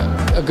takes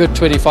a good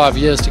 25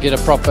 years to get a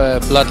proper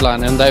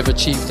bloodline, and they've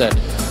achieved that.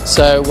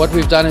 So what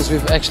we've done is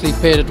we've actually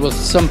paired it with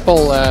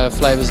simple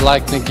flavors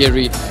like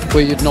nigiri,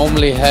 where you'd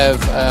normally have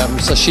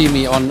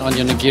sashimi on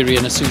your nigiri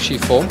in a sushi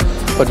form,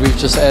 but we've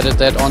just added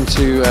that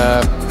onto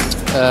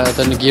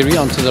the nigiri,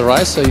 onto the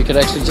rice, so you can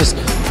actually just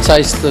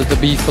taste the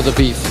beef for the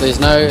beef. There's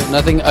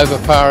nothing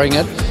overpowering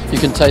it. You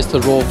can taste the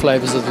raw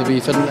flavors of the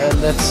beef, and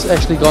that's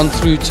actually gone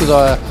through to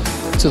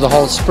the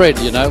whole spread.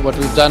 You know what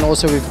we've done.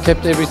 Also, we've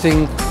kept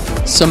everything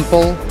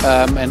simple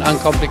and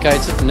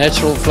uncomplicated,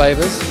 natural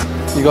flavors.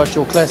 You got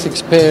your classic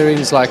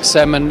pairings like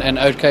salmon and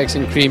oatcakes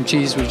and cream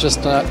cheese. We've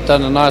just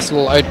done a nice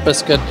little oat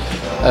biscuit,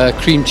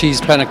 cream cheese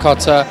panna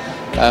cotta,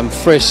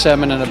 fresh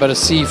salmon and a bit of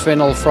sea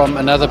fennel from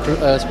another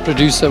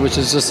producer, which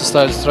is just a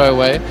stone's throw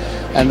away,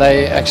 and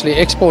they actually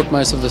export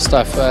most of the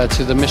stuff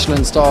to the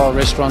Michelin star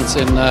restaurants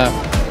in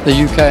the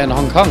UK and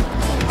Hong Kong.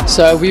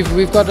 So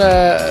we've got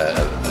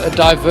a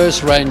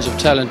diverse range of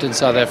talent in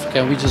South Africa,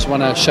 and we just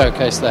want to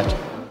showcase that.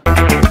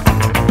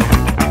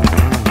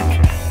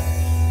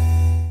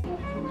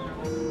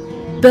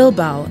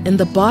 Bilbao in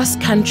the Basque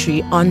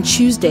Country on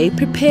Tuesday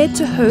prepared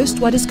to host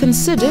what is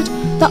considered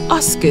the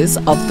Oscars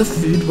of the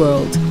food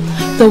world,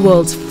 the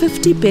world's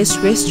 50 best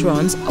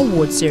restaurants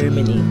award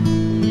ceremony.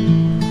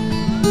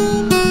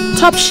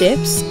 Top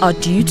chefs are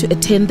due to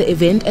attend the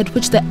event at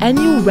which the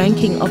annual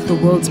ranking of the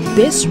world's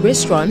best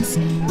restaurants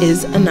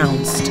is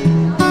announced.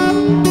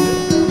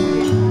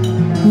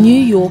 New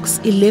York's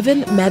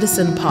 11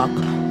 Madison Park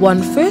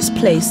won first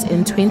place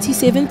in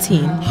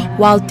 2017,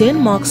 while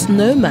Denmark's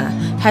Noma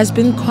has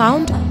been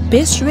crowned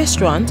best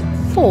restaurant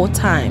 4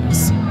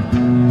 times.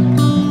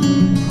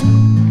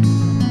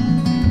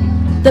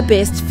 The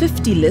Best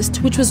 50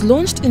 list, which was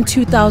launched in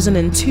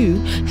 2002,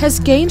 has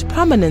gained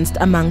prominence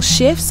among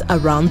chefs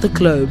around the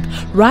globe,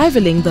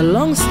 rivaling the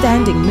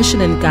long-standing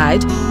Michelin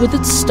Guide with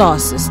its star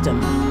system.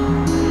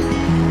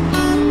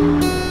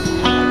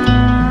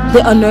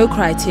 There are no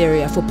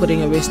criteria for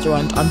putting a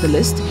restaurant on the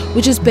list,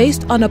 which is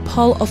based on a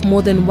poll of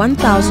more than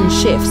 1,000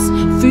 chefs,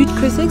 food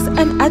critics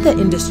and other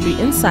industry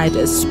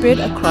insiders spread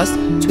across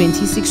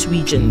 26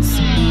 regions.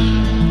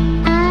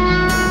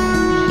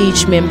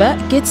 Each member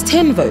gets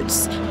 10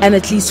 votes, and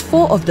at least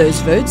 4 of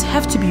those votes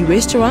have to be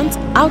restaurants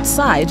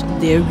outside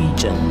their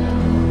region.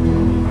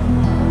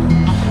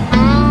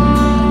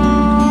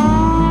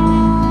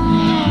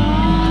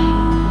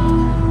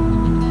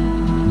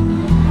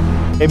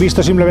 He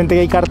visto simplemente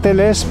que hay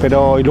carteles,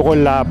 pero y luego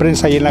en la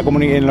prensa y en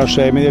los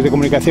medios de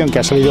comunicación que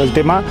ha salido el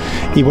tema,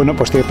 y bueno,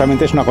 pues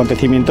ciertamente es un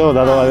acontecimiento,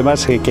 dado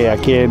además que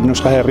aquí en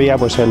Euskal Herria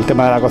pues el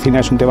tema de la cocina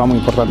es un tema muy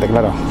importante,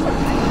 claro.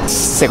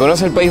 Se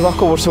conoce el País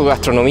Vasco por su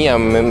gastronomía.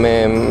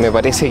 Me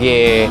parece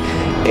que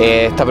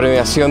esta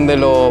premiación de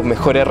los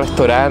mejores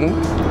restaurantes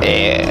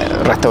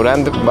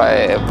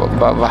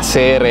va a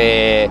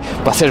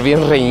ser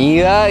bien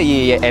reñida,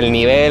 y el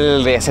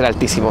nivel debe ser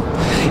altísimo,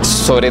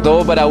 sobre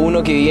todo para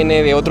uno que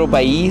viene de otro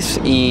país,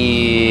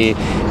 y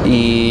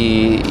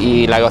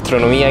la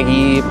gastronomía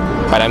aquí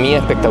para mí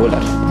es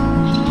espectacular.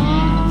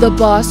 The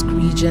Basque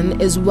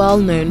region is well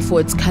known for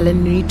its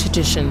culinary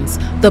traditions.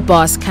 The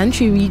Basque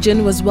Country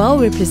region was well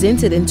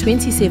represented in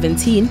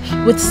 2017,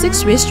 with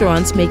 6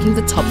 restaurants making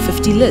the top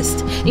 50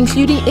 list,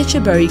 including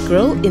Echeberry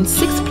Grill in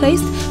 6th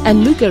place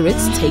and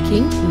Lugaritz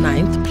taking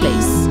 9th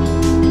place.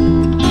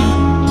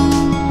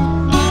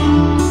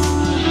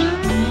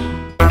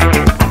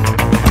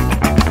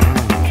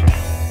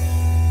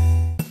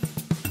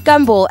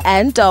 Gumball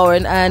and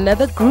Darwin are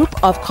another group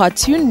of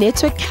Cartoon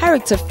Network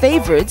character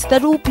favorites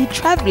that will be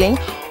traveling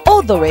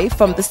all the way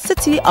from the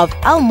city of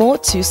Elmore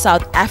to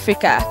South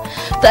Africa.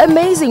 The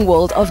amazing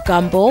world of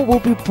Gumball will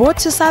be brought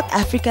to South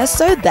Africa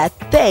so that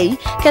they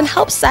can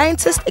help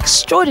scientist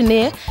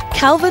extraordinaire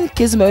Calvin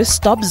Gizmo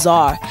stop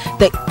Czar,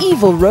 the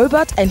evil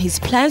robot, and his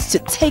plans to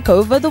take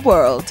over the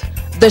world.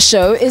 The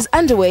show is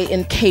underway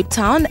in Cape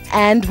Town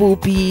and will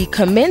be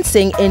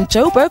commencing in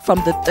Joburg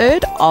from the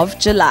 3rd of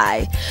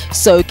July.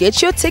 So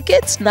get your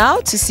tickets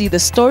now to see the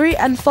story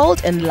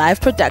unfold in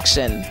live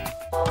production.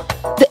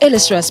 The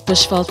Ellisras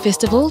Bushveld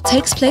Festival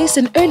takes place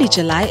in early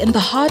July in the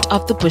heart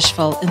of the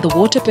Bushveld in the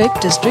Waterberg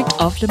district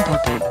of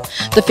Limpopo.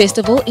 The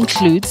festival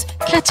includes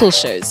cattle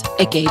shows,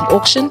 a game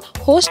auction,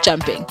 horse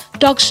jumping,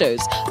 dog shows,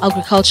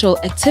 agricultural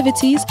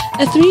activities,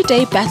 a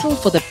 3-day battle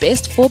for the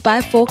best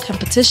 4x4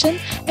 competition,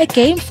 a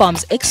game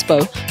farms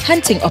expo,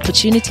 hunting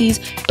opportunities,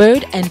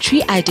 bird and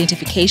tree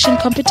identification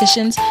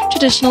competitions,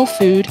 traditional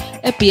food,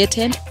 a beer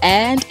tent,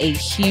 and a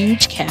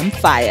huge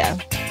campfire.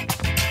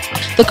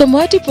 The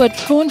Komati Bird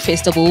Prawn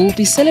Festival will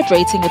be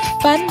celebrating with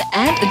fun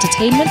and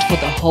entertainment for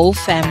the whole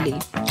family.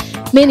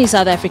 Many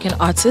South African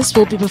artists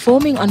will be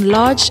performing on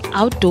large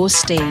outdoor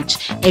stage.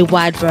 A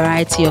wide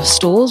variety of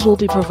stalls will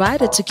be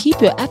provided to keep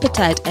your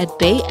appetite at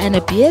bay, and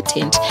a beer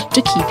tent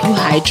to keep you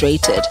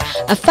hydrated.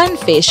 A fun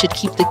fair should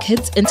keep the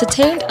kids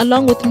entertained,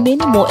 along with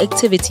many more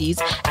activities,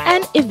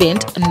 an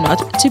event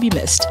not to be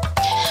missed.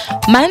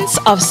 Months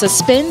of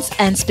suspense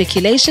and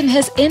speculation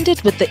has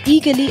ended with the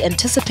eagerly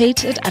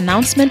anticipated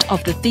announcement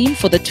of the theme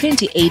for the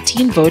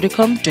 2018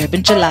 Vodacom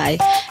Durban July,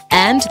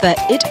 and the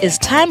It Is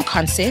Time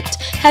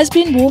concept has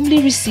been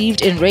warmly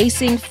received in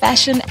racing,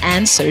 fashion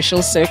and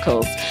social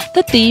circles.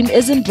 The theme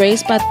is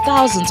embraced by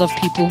thousands of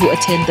people who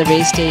attend the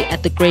race day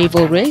at the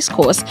Greyville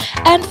Racecourse,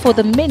 and for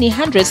the many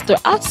hundreds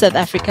throughout South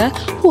Africa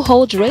who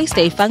hold race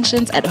day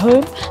functions at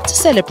home to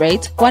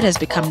celebrate what has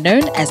become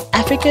known as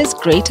Africa's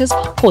greatest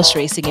horse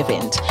racing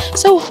event.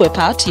 So whip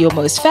out your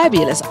most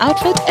fabulous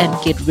outfit and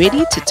get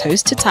ready to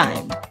toast to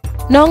time.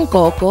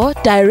 Nongoko,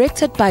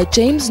 directed by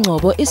James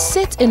Ngobo, is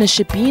set in a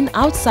shebeen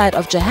outside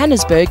of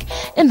Johannesburg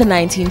in the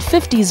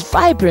 1950s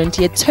vibrant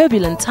yet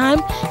turbulent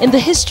time in the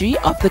history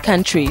of the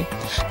country.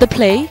 The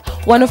play,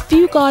 one of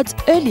Fugard's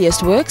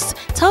earliest works,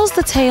 tells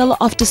the tale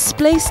of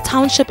displaced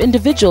township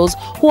individuals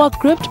who are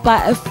gripped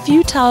by a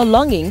futile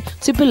longing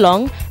to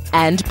belong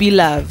and be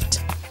loved.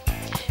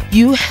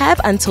 You have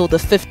until the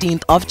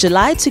 15th of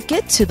July to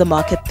get to the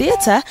Market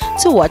Theatre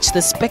to watch the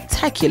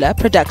spectacular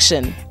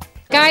production.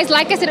 Guys,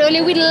 like I said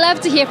earlier, we'd love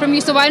to hear from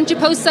you, so why don't you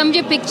post some of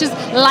your pictures,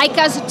 like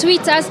us,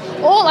 tweet us,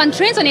 all on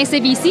Trendz on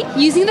SABC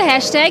using the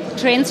hashtag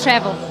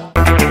TrendzTravel.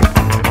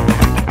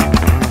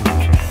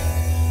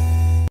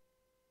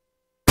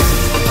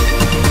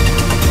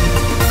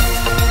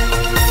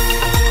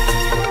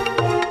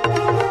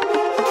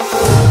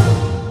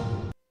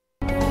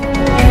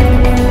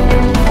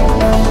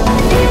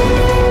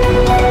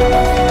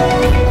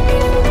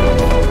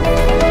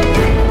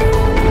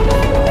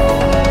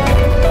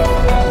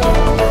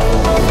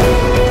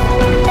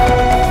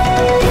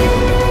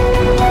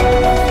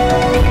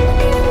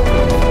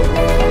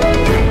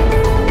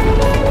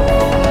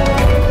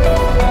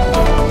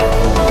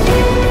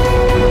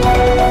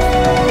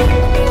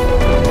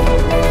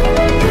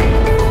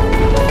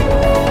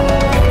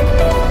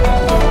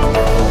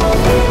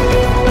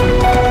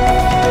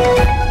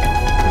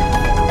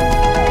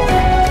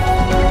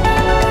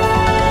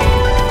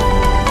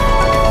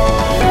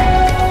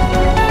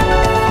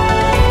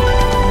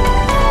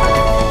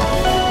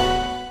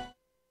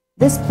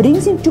 This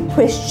brings into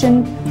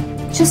question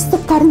just the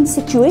current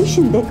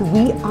situation, that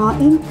we are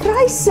in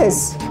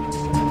crisis,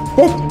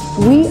 that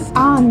we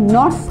are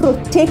not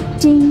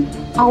protecting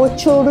our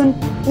children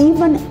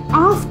even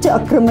after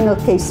a criminal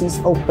case is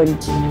opened.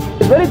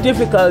 It's very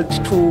difficult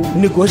to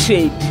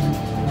negotiate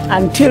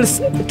until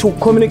to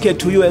communicate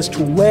to you as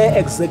to where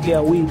exactly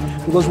are we,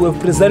 because we have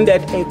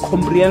presented a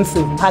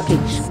comprehensive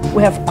package.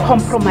 We have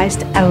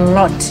compromised a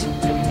lot,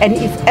 and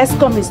if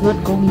ESCOM is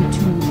not going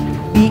to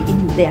be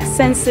in their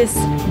senses,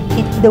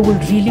 they will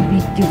really be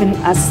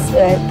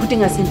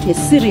putting us into a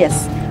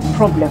serious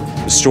problem.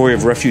 The story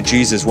of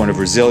refugees is one of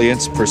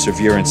resilience,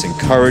 perseverance, and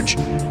courage.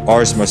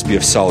 Ours must be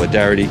of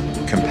solidarity,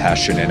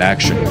 compassion, and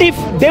action. If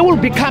they will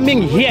be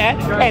coming here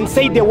and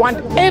say they want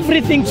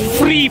everything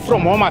free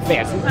from Home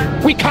Affairs,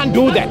 we can't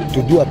do that.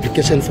 To do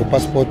application for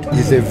passport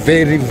is a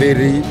very,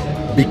 very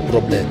big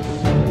problem.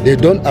 They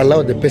don't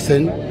allow the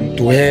person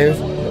to have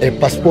a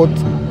passport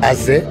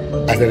as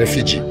a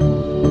refugee.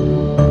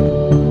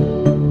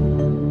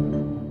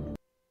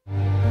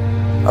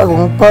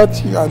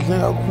 Akungiphathi kahle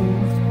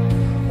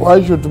kakhulu.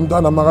 Wayisho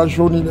umntana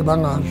makashonile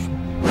bangasho.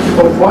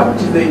 Of what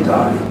did they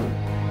die?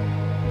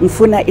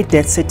 Ngifuna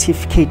i-death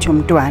certificate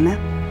yomntwana,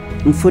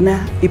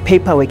 ngifuna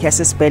i-paperwork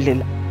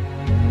yasesibhedlela.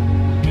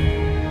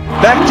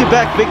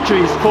 Back-to-back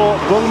victories for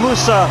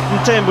Bongmusa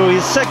Mtembu,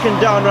 his second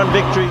down-run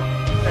victory.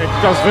 It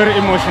was very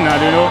emotional,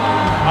 you know.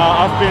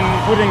 I've been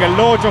putting a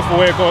lot of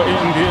work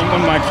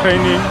on my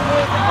training.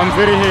 I'm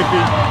very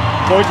happy.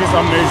 Coach is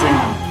amazing.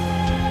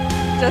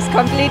 Just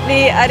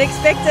completely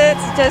unexpected,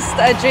 just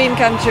a dream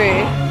come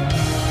true.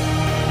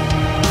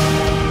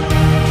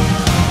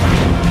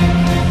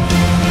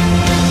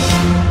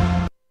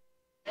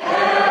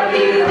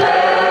 Happy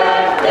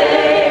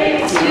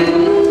birthday to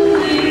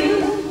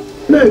you.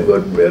 When I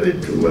got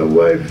married to my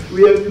wife,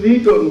 we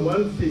agreed on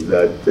one thing,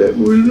 that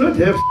we will not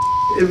have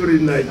every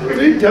night.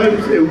 3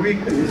 times a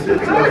week, we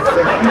said was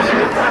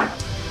sufficient.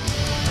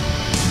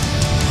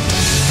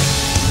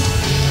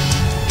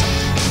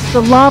 The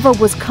lava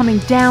was coming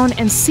down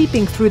and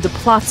seeping through the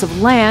plots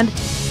of land.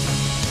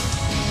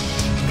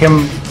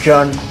 Kim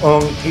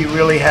Jong-un, he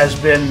really has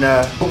been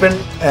open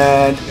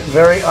and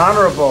very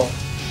honorable.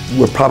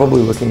 We're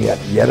probably looking at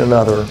yet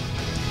another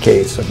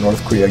case of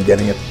North Korea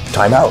getting a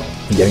timeout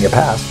and getting a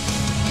pass.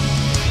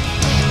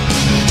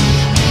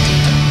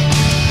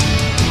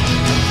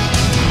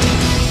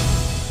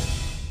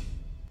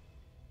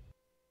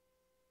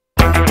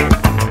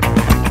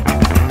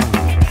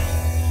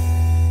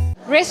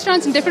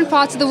 Restaurants in different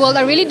parts of the world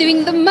are really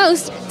doing the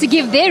most to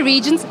give their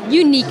regions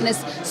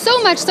uniqueness.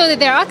 So much so that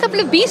there are a couple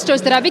of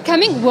bistros that are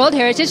becoming World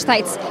Heritage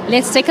Sites.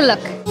 Let's take a look.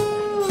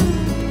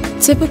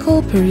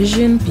 Typical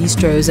Parisian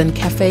bistros and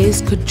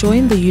cafes could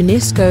join the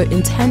UNESCO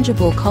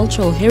Intangible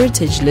Cultural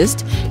Heritage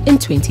List in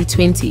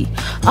 2020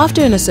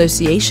 after an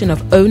association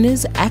of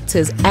owners,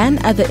 actors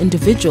and other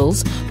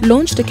individuals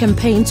launched a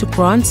campaign to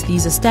grant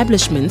these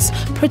establishments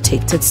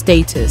protected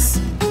status.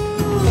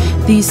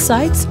 These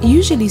sites,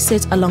 usually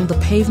set along the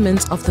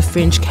pavements of the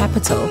French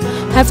capital,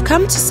 have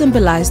come to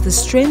symbolize the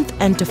strength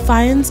and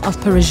defiance of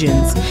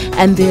Parisians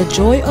and their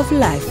joy of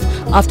life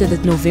after the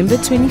November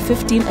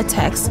 2015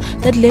 attacks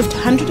that left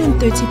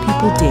 130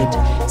 people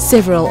dead,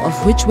 several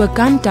of which were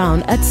gunned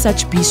down at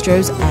such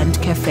bistros and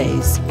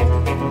cafes.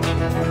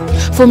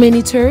 For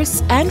many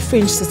tourists and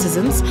French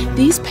citizens,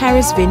 these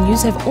Paris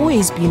venues have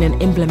always been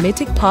an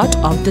emblematic part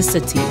of the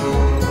city.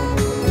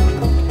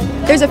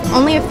 There's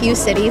only a few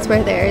cities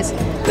where there's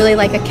really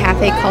like a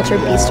cafe culture,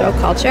 bistro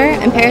culture,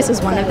 and Paris is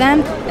one of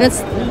them. And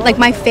it's like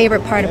my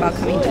favorite part about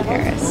coming to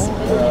Paris.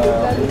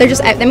 They're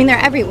just, I mean, they're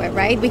everywhere,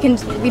 right? We'd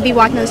be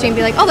walking down the street and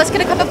be like, oh, let's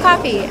get a cup of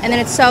coffee. And then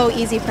it's so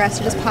easy for us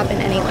to just pop in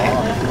anywhere.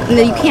 And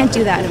then you can't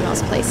do that in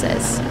most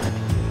places.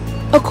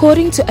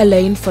 According to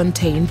Elaine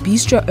Fontaine,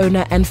 bistro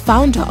owner and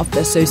founder of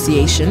the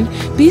association,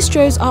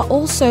 bistros are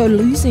also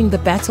losing the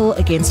battle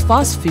against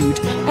fast food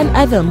and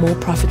other more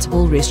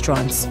profitable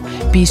restaurants.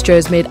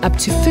 Bistros made up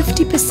to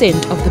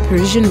 50% of the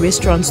Parisian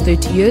restaurants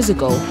 30 years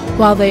ago,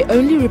 while they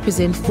only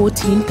represent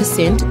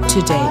 14%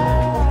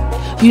 today.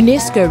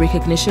 UNESCO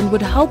recognition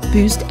would help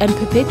boost and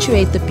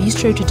perpetuate the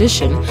bistro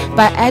tradition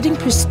by adding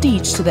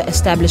prestige to the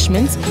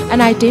establishments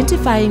and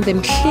identifying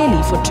them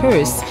clearly for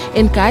tourists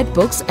in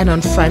guidebooks and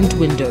on front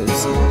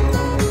windows.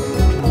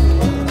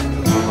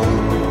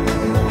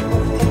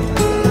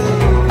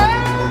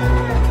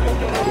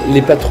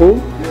 Les patrons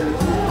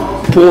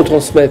pourront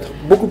transmettre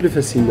beaucoup plus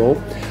facilement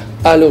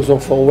à leurs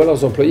enfants ou à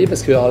leurs employés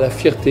parce qu'il y aura la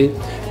fierté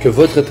que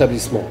votre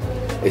établissement,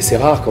 et c'est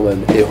rare quand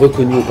même, est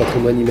reconnu au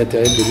patrimoine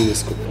immatériel de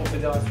l'UNESCO.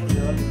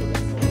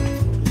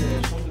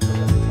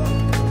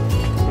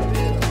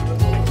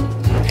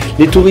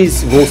 Les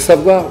touristes vont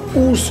savoir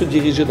où se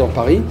diriger dans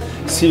Paris.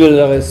 S'ils veulent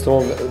aller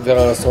vers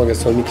un restaurant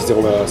gastronomique, ils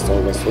iront vers un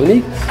restaurant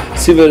gastronomique.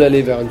 S'ils veulent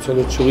aller vers une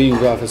sonoturie ou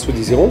vers un fast-food,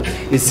 ils iront.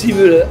 Et s'ils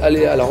veulent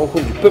aller à la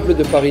rencontre du peuple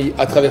de Paris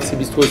à travers ses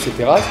bistrots et ses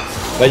terrasses,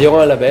 il y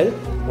aura un label,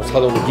 on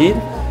sera dans le guide,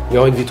 il y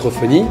aura une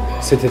vitrophonie.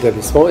 Cet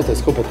établissement est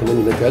inscrit au patrimoine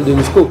immatériel de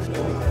l'UNESCO.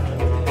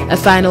 A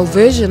final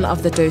version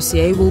of the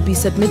dossier will be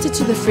submitted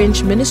to the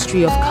French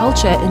Ministry of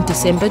Culture in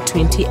December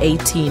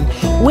 2018,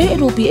 where it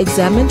will be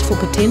examined for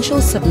potential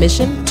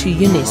submission to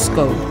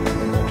UNESCO.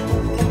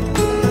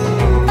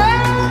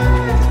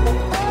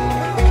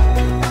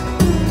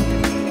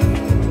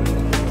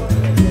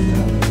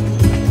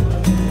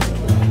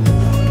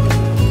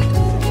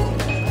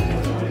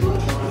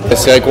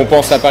 Ces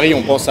récompenses à Paris,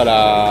 on pense à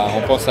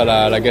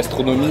la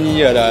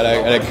gastronomie, à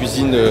la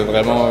cuisine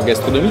vraiment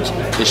gastronomique.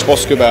 Et je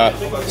pense que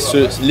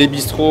les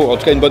bistrots, en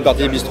tout cas une bonne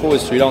partie des bistrots, et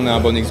celui-là en est un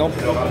bon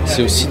exemple,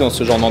 c'est aussi dans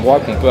ce genre d'endroit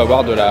qu'on peut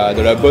avoir de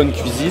la bonne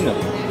cuisine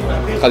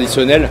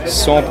traditionnelle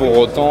sans pour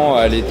autant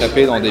aller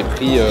taper dans des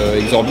prix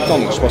exorbitants.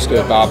 Donc je pense que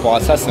par rapport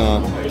à ça, c'est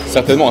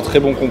certainement un très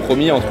bon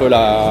compromis entre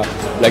la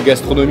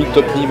gastronomie de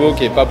top niveau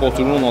qui n'est pas pour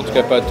tout le monde, en tout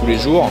cas pas tous les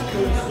jours,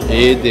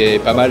 et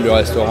pas mal de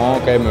restaurants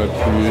quand même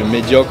plus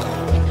médiocres.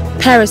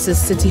 Paris's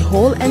City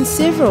Hall and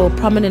several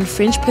prominent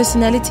French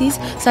personalities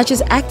such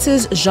as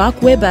actors Jacques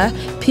Weber,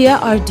 Pierre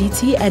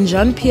Arditi and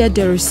Jean-Pierre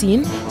de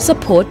Roussine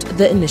support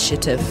the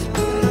initiative.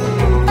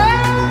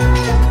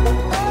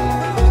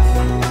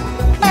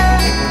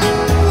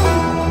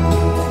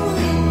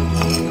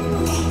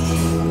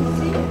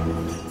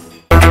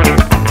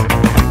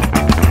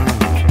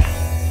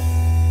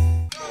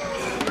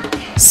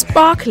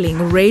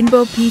 Sparkling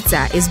Rainbow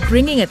Pizza is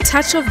bringing a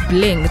touch of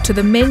bling to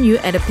the menu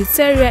at a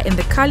pizzeria in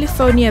the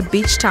California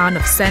beach town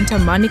of Santa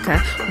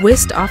Monica,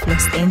 west of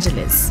Los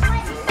Angeles.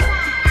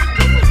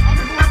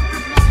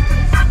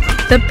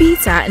 The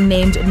pizza,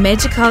 named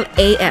Magical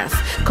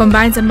AF,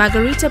 combines a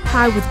margarita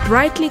pie with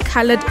brightly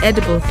colored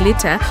edible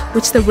glitter,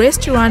 which the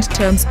restaurant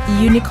terms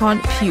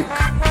unicorn puke.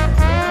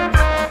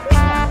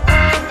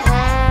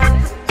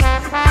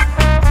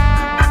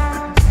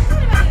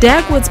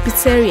 Dagwood's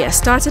Pizzeria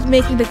started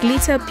making the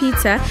glitter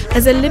pizza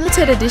as a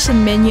limited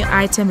edition menu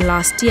item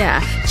last year,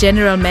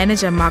 General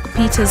Manager Mark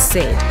Peters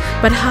said.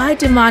 But high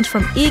demand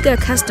from eager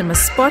customers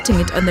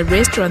spotting it on the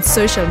restaurant's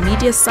social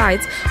media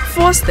sites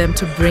forced them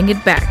to bring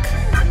it back.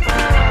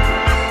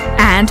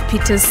 And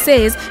Peters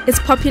says its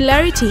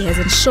popularity has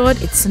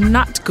ensured it's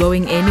not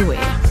going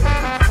anywhere.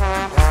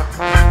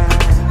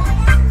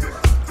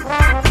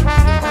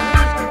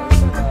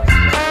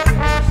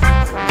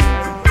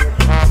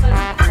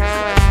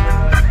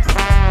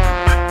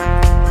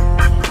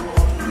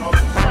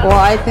 Well,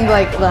 I think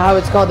like how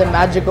it's called the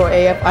Magical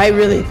AF, I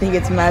really think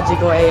it's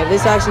Magical AF.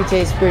 This actually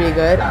tastes pretty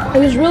good. It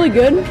was really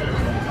good.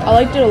 I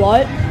liked it a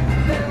lot.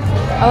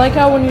 I like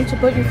how when you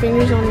put your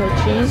fingers on the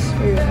cheese,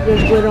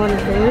 there's glitter on your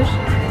fingers.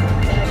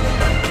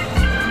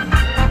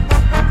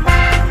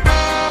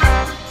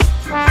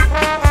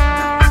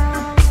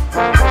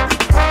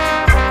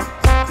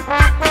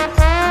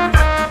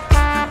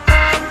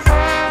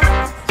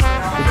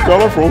 It's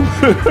colorful.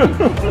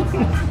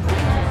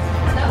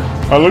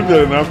 I looked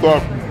at it and I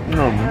thought,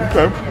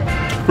 okay,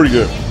 pretty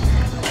good.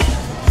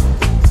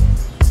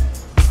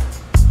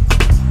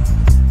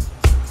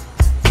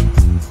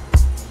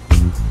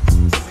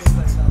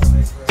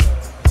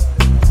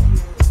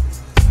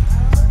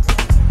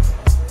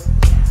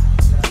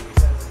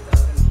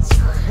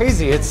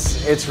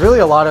 crazy. It's really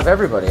a lot of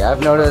everybody.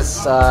 I've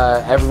noticed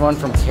everyone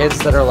from kids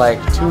that are like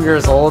 2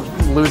 years old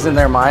losing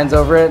their minds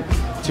over it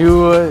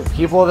to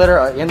people that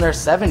are in their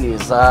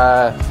 70s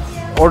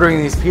ordering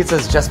these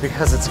pizzas just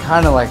because it's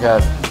kind of like a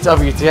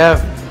WTF.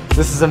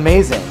 This is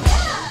amazing.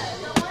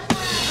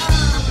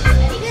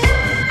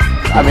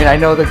 I mean, I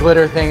know the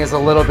glitter thing is a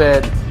little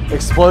bit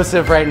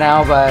explosive right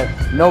now, but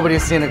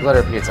nobody's seen a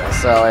glitter pizza,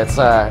 so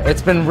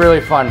it's been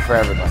really fun for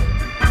everybody.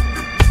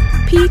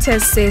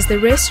 Peters says the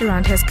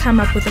restaurant has come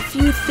up with a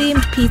few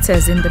themed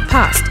pizzas in the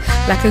past,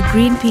 like a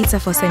green pizza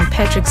for St.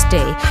 Patrick's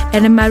Day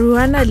and a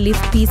marijuana leaf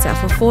pizza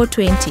for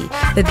 420,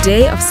 the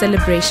day of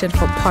celebration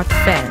for pot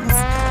fans.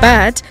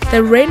 But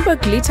the rainbow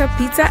glitter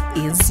pizza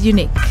is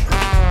unique.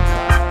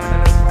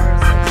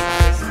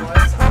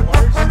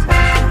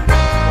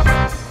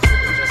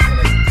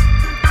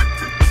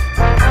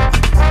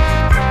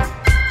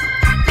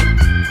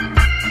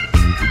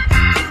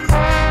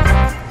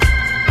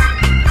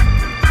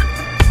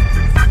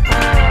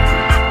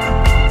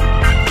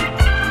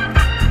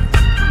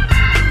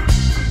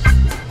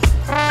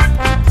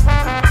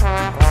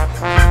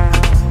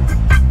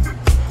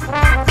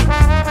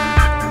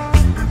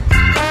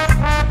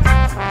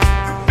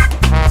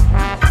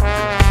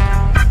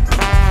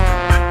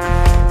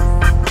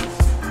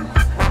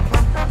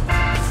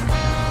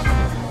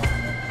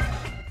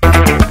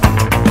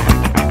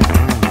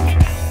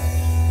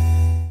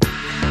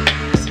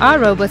 Are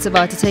robots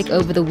about to take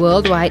over the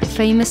worldwide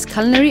famous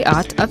culinary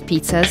art of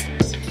pizzas?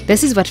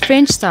 This is what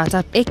French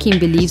startup Ekim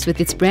believes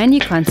with its brand new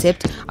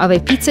concept of a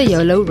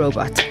pizzaiolo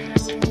robot.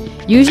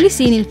 Usually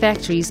seen in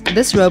factories,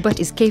 this robot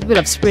is capable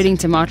of spreading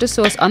tomato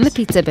sauce on the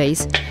pizza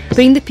base,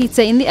 putting the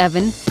pizza in the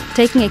oven,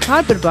 taking a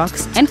cardboard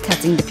box and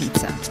cutting the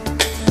pizza.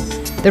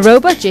 The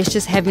robot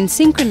gestures have been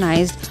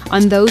synchronized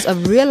on those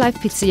of real-life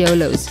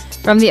pizzaiolos,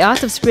 from the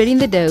art of spreading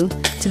the dough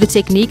to the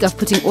technique of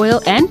putting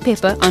oil and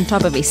pepper on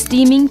top of a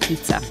steaming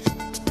pizza.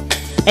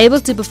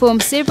 Able to perform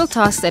several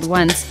tasks at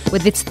once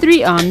with its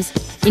 3 arms,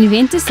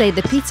 inventors say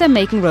the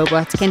pizza-making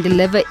robot can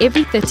deliver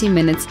every 30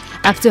 minutes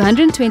up to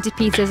 120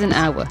 pizzas an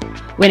hour,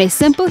 when a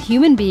simple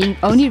human being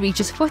only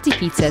reaches 40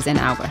 pizzas an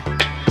hour.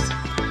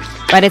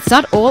 But it's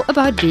not all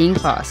about being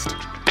fast.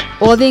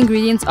 All the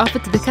ingredients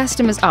offered to the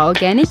customers are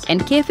organic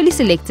and carefully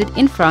selected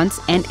in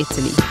France and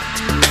Italy.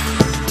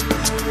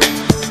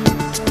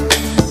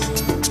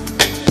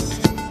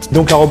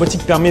 Donc la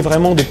robotique permet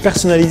vraiment de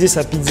personnaliser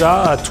sa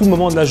pizza à tout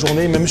moment de la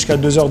journée, même jusqu'à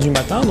 2 h du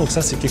matin. Donc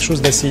ça, c'est quelque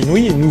chose d'assez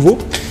inouï et nouveau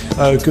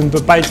que ne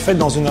peut pas être fait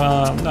dans une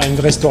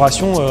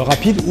restauration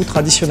rapide ou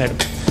traditionnelle.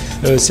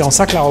 C'est en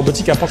ça que la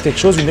robotique apporte quelque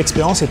chose, une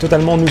expérience est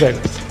totalement nouvelle.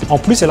 En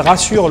plus, elle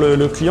rassure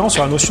le client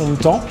sur la notion de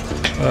temps.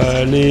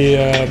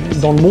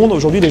 Dans le monde,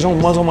 aujourd'hui, les gens ont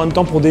de moins en moins de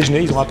temps pour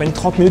déjeuner. Ils ont à peine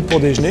 30 minutes pour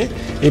déjeuner.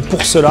 Et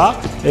pour cela,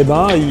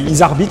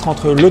 ils arbitrent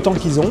entre le temps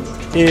qu'ils ont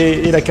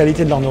et la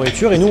qualité de leur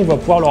nourriture. Et nous, on va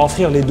pouvoir leur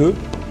offrir les deux.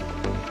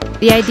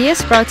 The idea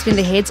sprouted in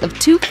the heads of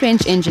 2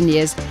 French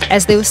engineers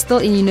as they were still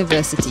in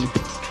university.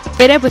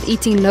 Fed up with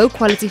eating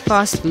low-quality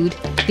fast food,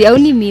 the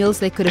only meals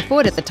they could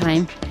afford at the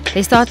time,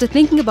 they started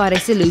thinking about a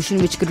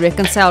solution which could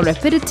reconcile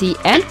rapidity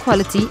and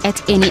quality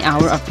at any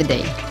hour of the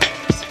day.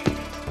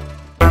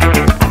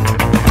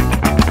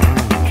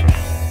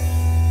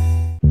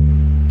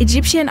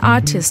 Egyptian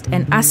artist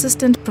and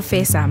assistant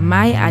professor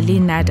Mai Ali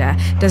Nada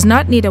does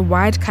not need a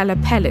wide color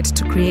palette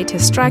to create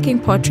his striking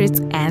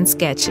portraits and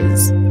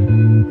sketches.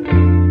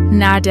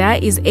 Nada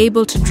is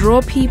able to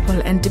draw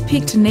people and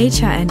depict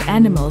nature and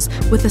animals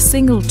with a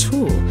single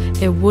tool,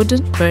 a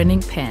wooden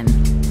burning pen.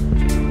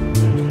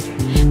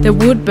 The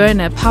wood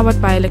burner,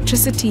 powered by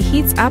electricity,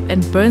 heats up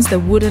and burns the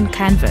wooden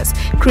canvas,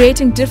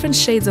 creating different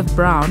shades of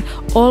brown,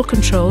 all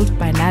controlled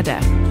by Nada.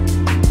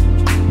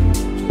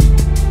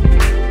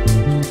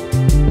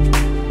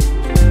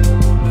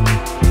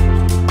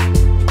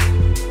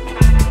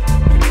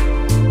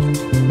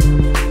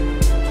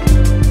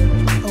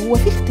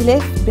 وفي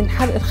اختلاف بين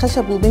حرق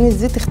الخشب وبين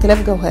الزيت،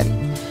 اختلاف جوهري.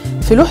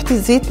 في لوحة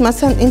الزيت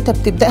مثلا انت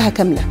بتبدأها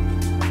كاملة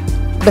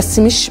بس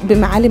مش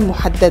بمعالم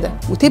محددة،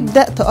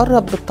 وتبدأ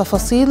تقرب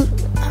بالتفاصيل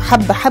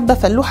حبة حبة،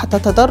 فاللوحة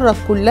تتدرج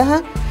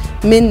كلها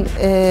من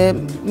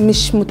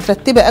مش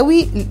مترتبة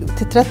قوي،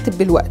 تترتب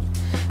بالوقت.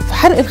 في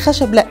حرق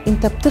الخشب لا،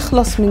 انت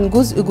بتخلص من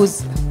جزء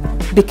جزء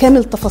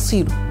بكامل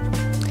تفاصيله،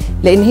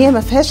 لان هي ما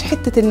فيهاش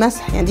حتة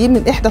المسح. يعني دي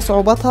من احدى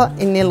صعوباتها،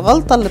 ان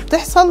الغلطة اللي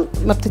بتحصل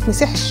ما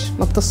بتتمسحش،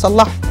 ما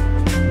بتتصلحش.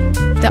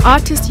 The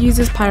artist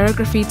uses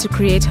pyrography to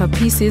create her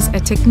pieces, a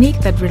technique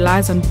that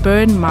relies on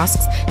burn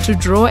masks to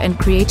draw and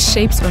create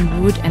shapes on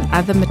wood and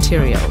other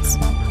materials.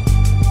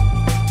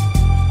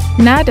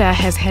 Nada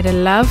has had a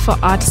love for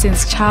art since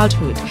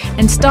childhood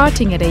and,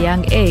 starting at a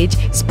young age,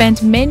 spent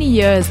many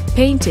years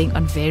painting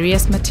on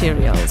various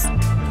materials.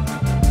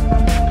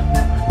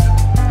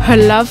 Her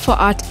love for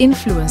art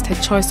influenced her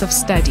choice of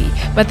study,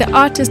 but the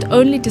artist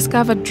only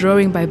discovered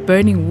drawing by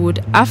burning wood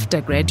after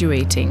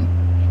graduating.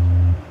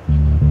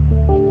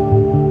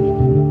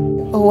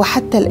 هو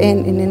حتى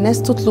الآن إن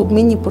الناس تطلب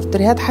مني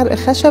بورتريهات حرق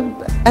خشب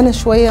أنا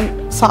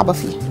شوية صعبة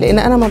فيها، لأن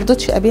أنا ما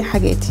رضيتش أبيع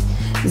حاجاتي.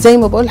 زي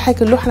ما بقول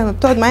لحضرتك اللوحة لما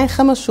بتقعد معايا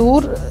 5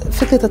 شهور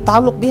فكرة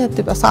التعلق بيها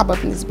بتبقى صعبة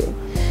بالنسبة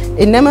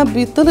لي، إنما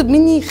بيطلب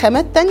مني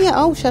خامات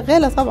تانية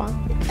وشغالة طبعا.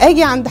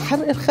 أجي عند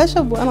حرق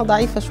الخشب وأنا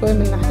ضعيفة شوية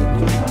من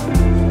ناحيته.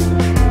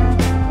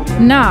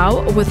 Now,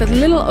 with a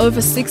little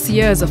over 6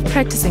 years of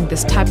practicing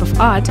this type of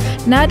art,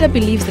 Nada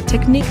believes the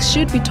technique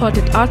should be taught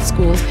at art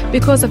schools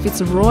because of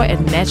its raw and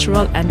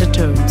natural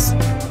undertones.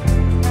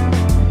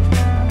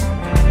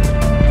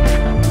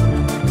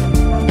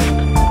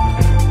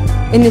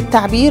 إن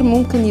التعبير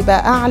ممكن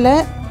يبقى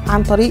أعلى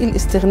عن طريق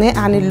الاستغناء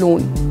عن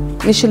اللون،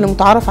 مش اللي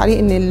متعارف عليه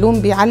إن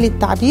اللون بيعلي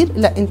التعبير،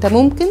 لا أنت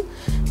ممكن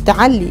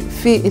تعلي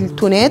في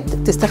التونات،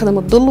 تستخدم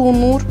الظل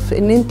والنور في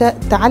إن أنت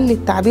تعلي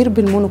التعبير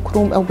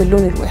بالمونوكروم أو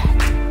باللون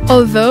الواحد.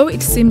 Although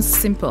it seems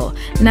simple,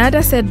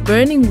 Nada said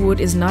burning wood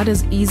is not as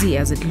easy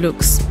as it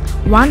looks.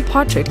 One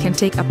portrait can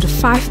take up to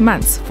 5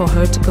 months for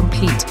her to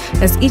complete,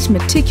 as each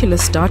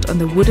meticulous dot on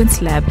the wooden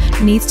slab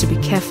needs to be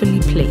carefully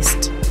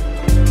placed.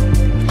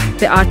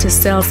 The artist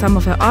sells some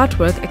of her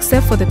artwork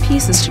except for the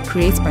pieces she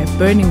creates by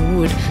burning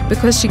wood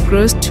because she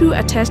grows too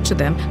attached to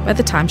them by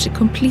the time she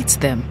completes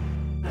them.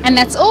 And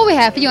that's all we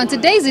have for you on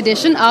today's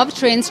edition of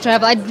Trendz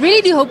Travel. I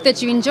really do hope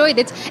that you enjoyed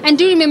it. And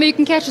do remember you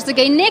can catch us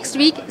again next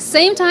week,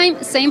 same time,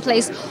 same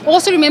place.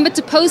 Also remember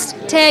to post,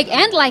 tag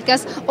and like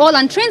us all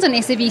on Trendz on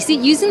SABC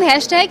using the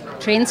hashtag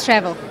Trendz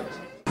Travel.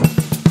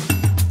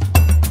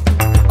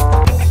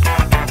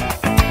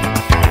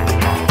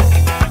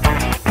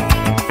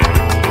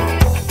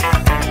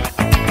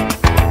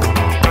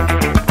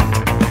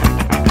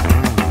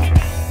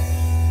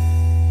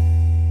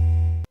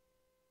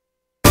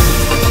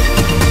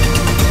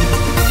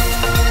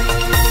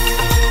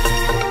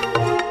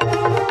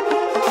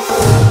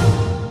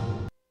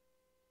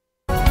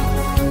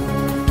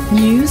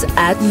 News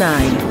at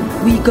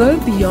 9. We go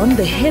beyond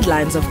the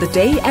headlines of the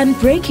day and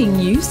breaking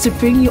news to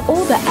bring you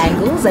all the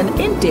angles and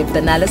in-depth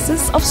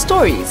analysis of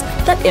stories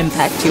that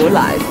impact your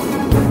life.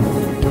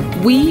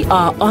 We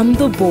are on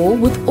the ball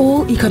with all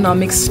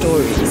economic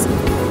stories.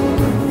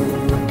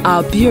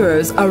 Our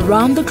bureaus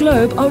around the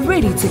globe are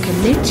ready to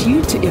connect you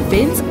to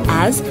events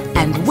as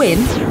and when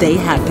they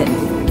happen.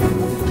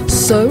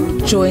 So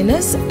join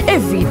us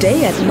every day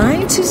at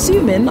 9 to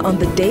zoom in on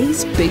the day's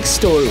big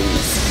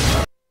stories.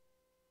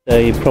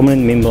 A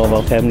prominent member of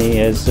our family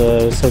has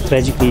so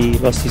tragically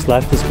lost his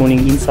life this morning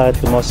inside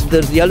the mosque.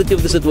 The reality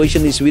of the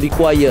situation is we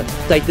require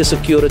tighter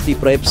security,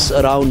 perhaps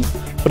around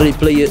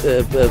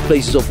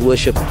places of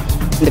worship.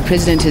 The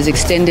President has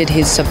extended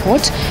his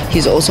support.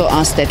 He's also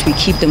asked that we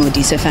keep the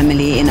Modise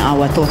family in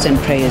our thoughts and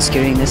prayers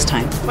during this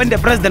time. When the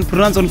President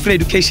pronounced on free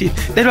education,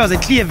 that was a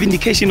clear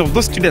vindication of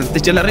those students.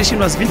 The generation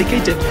was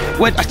vindicated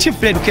who had achieved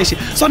free education.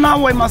 So now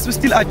why must we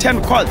still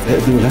attend calls?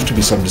 There will have to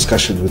be some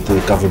discussion with the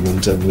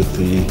government and with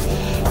the,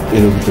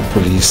 with the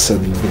police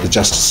and with the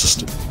justice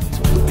system.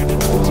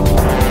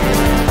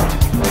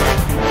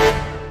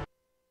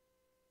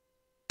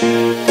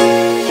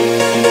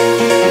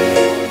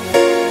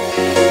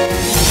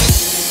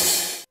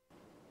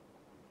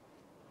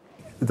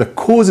 The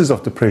causes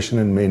of depression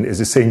in men is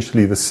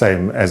essentially the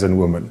same as in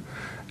women.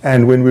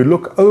 And when we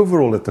look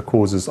overall at the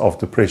causes of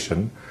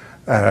depression,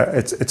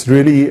 it's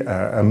really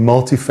a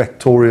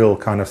multifactorial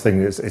kind of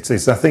thing.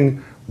 It's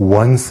nothing,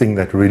 one thing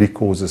that really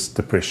causes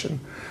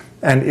depression.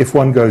 And if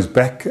one goes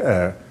back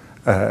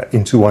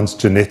into one's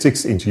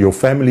genetics, into your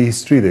family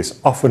history, there's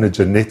often a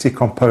genetic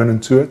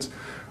component to it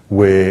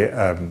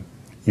where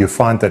you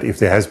find that if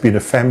there has been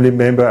a family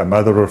member, a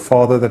mother or a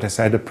father that has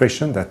had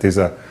depression, that there's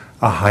a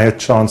higher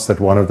chance that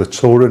one of the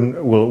children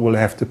will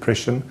have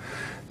depression.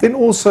 Then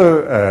also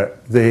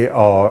there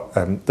are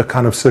the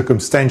kind of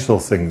circumstantial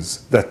things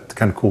that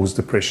can cause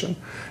depression.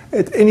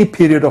 At any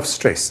period of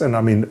stress, and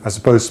I mean, I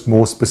suppose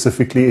more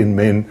specifically in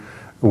men,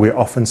 we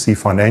often see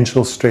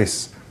financial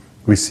stress,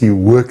 we see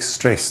work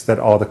stress that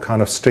are the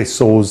kind of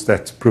stressors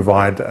that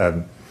provide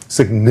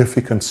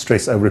significant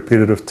stress over a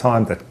period of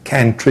time that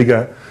can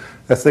trigger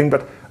a thing.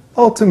 But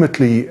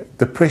ultimately,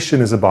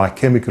 depression is a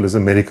biochemical, is a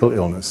medical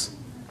illness.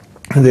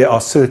 There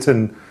are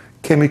certain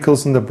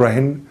chemicals in the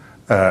brain,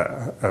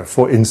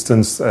 for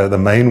instance, the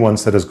main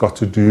ones that has got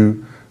to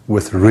do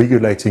with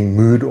regulating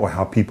mood or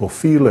how people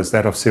feel is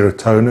that of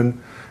serotonin,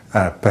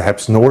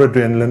 perhaps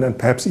noradrenaline, and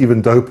perhaps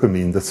even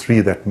dopamine, the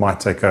three that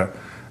might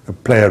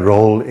play a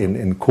role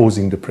in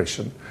causing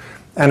depression.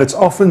 And it's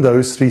often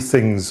those three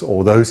things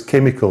or those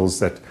chemicals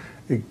that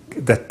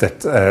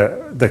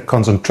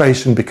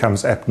concentration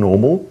becomes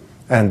abnormal,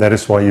 and that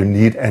is why you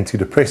need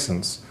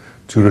antidepressants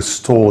to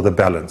restore the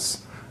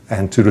balance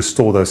and to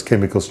restore those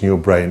chemicals in your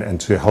brain and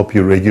to help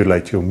you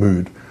regulate your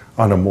mood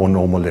on a more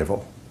normal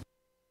level.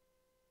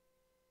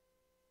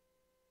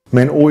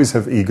 Men always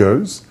have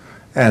egos,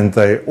 and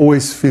they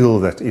always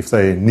feel that if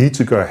they need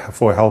to go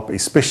for help,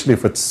 especially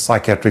if it's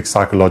psychiatric,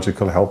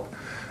 psychological help,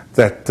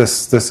 that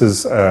this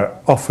is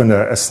often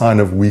a sign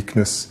of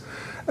weakness.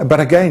 But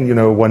again,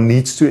 one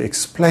needs to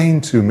explain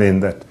to men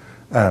that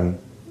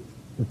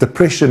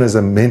depression is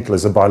a mental,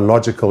 is a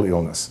biological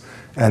illness.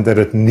 and that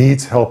it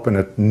needs help and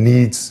it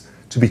needs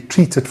to be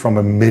treated from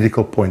a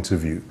medical point of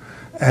view.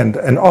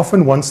 And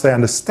often once they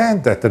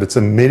understand that it's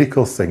a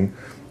medical thing,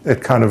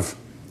 it kind of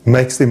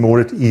makes them more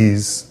at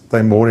ease.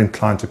 They're more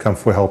inclined to come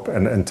for help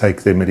and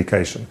take their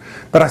medication.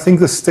 But I think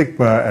the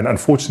stigma, and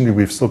unfortunately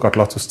we've still got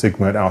lots of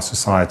stigma in our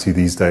society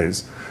these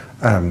days,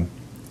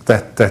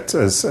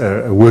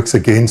 that works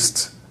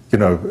against,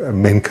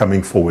 men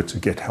coming forward to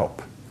get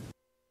help.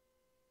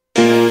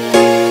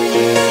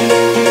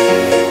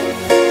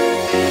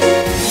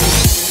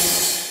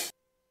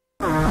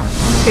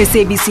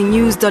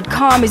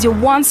 SABCnews.com is your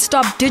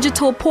one-stop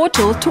digital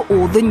portal to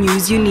all the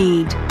news you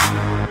need.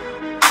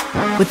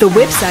 With a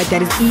website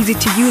that is easy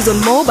to use on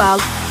mobile,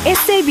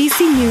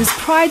 SABC News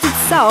prides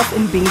itself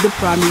in being the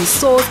primary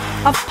source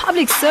of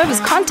public service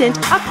content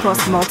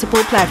across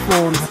multiple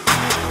platforms.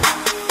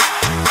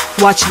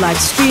 Watch live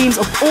streams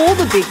of all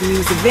the big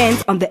news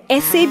events on the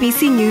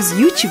SABC News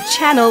YouTube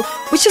channel,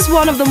 which is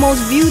one of the most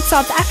viewed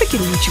South African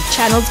YouTube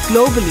channels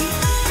globally.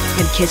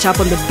 And catch up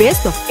on the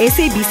best of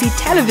SABC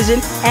television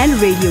and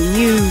radio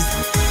news.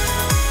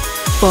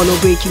 Follow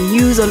breaking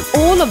news on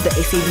all of the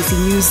SABC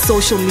News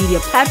social media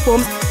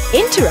platforms,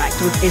 interact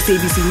with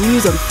SABC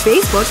News on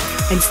Facebook,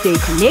 and stay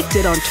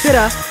connected on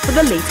Twitter for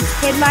the latest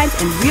headlines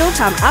and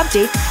real-time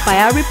updates by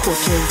our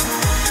reporters.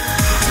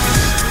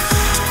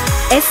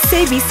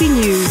 SABC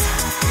News,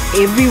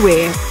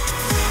 everywhere.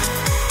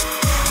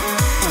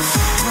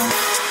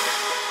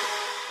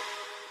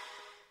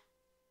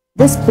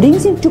 This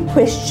brings into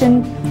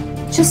question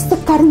just the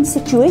current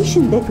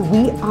situation that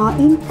we are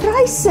in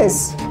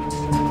crisis,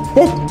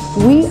 that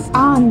we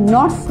are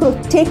not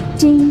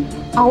protecting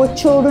our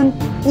children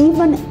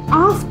even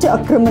after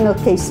a criminal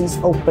case is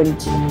opened.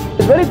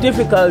 It's very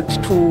difficult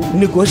to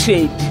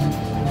negotiate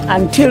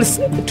until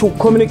to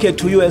communicate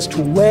to you as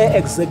to where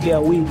exactly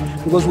are we,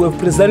 because we have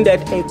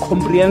presented a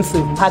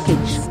comprehensive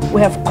package.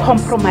 We have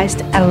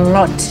compromised a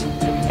lot,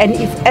 and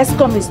if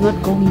ESCOM is not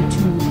going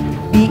to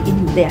be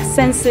in their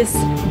senses,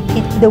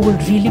 they will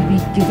really be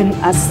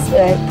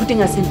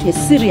putting us into a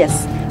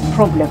serious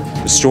problem.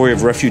 The story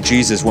of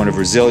refugees is one of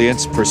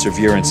resilience,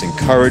 perseverance, and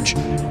courage.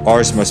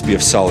 Ours must be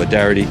of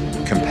solidarity,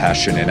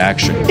 compassion, and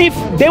action. If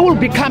they will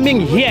be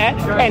coming here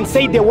and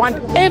say they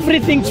want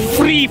everything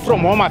free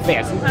from Home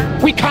Affairs,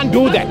 we can't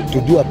do that.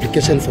 To do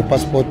application for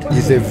passport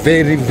is a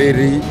very,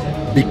 very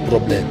big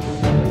problem.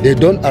 They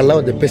don't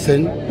allow the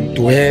person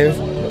to have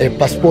a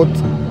passport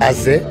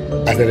as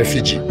a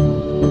refugee.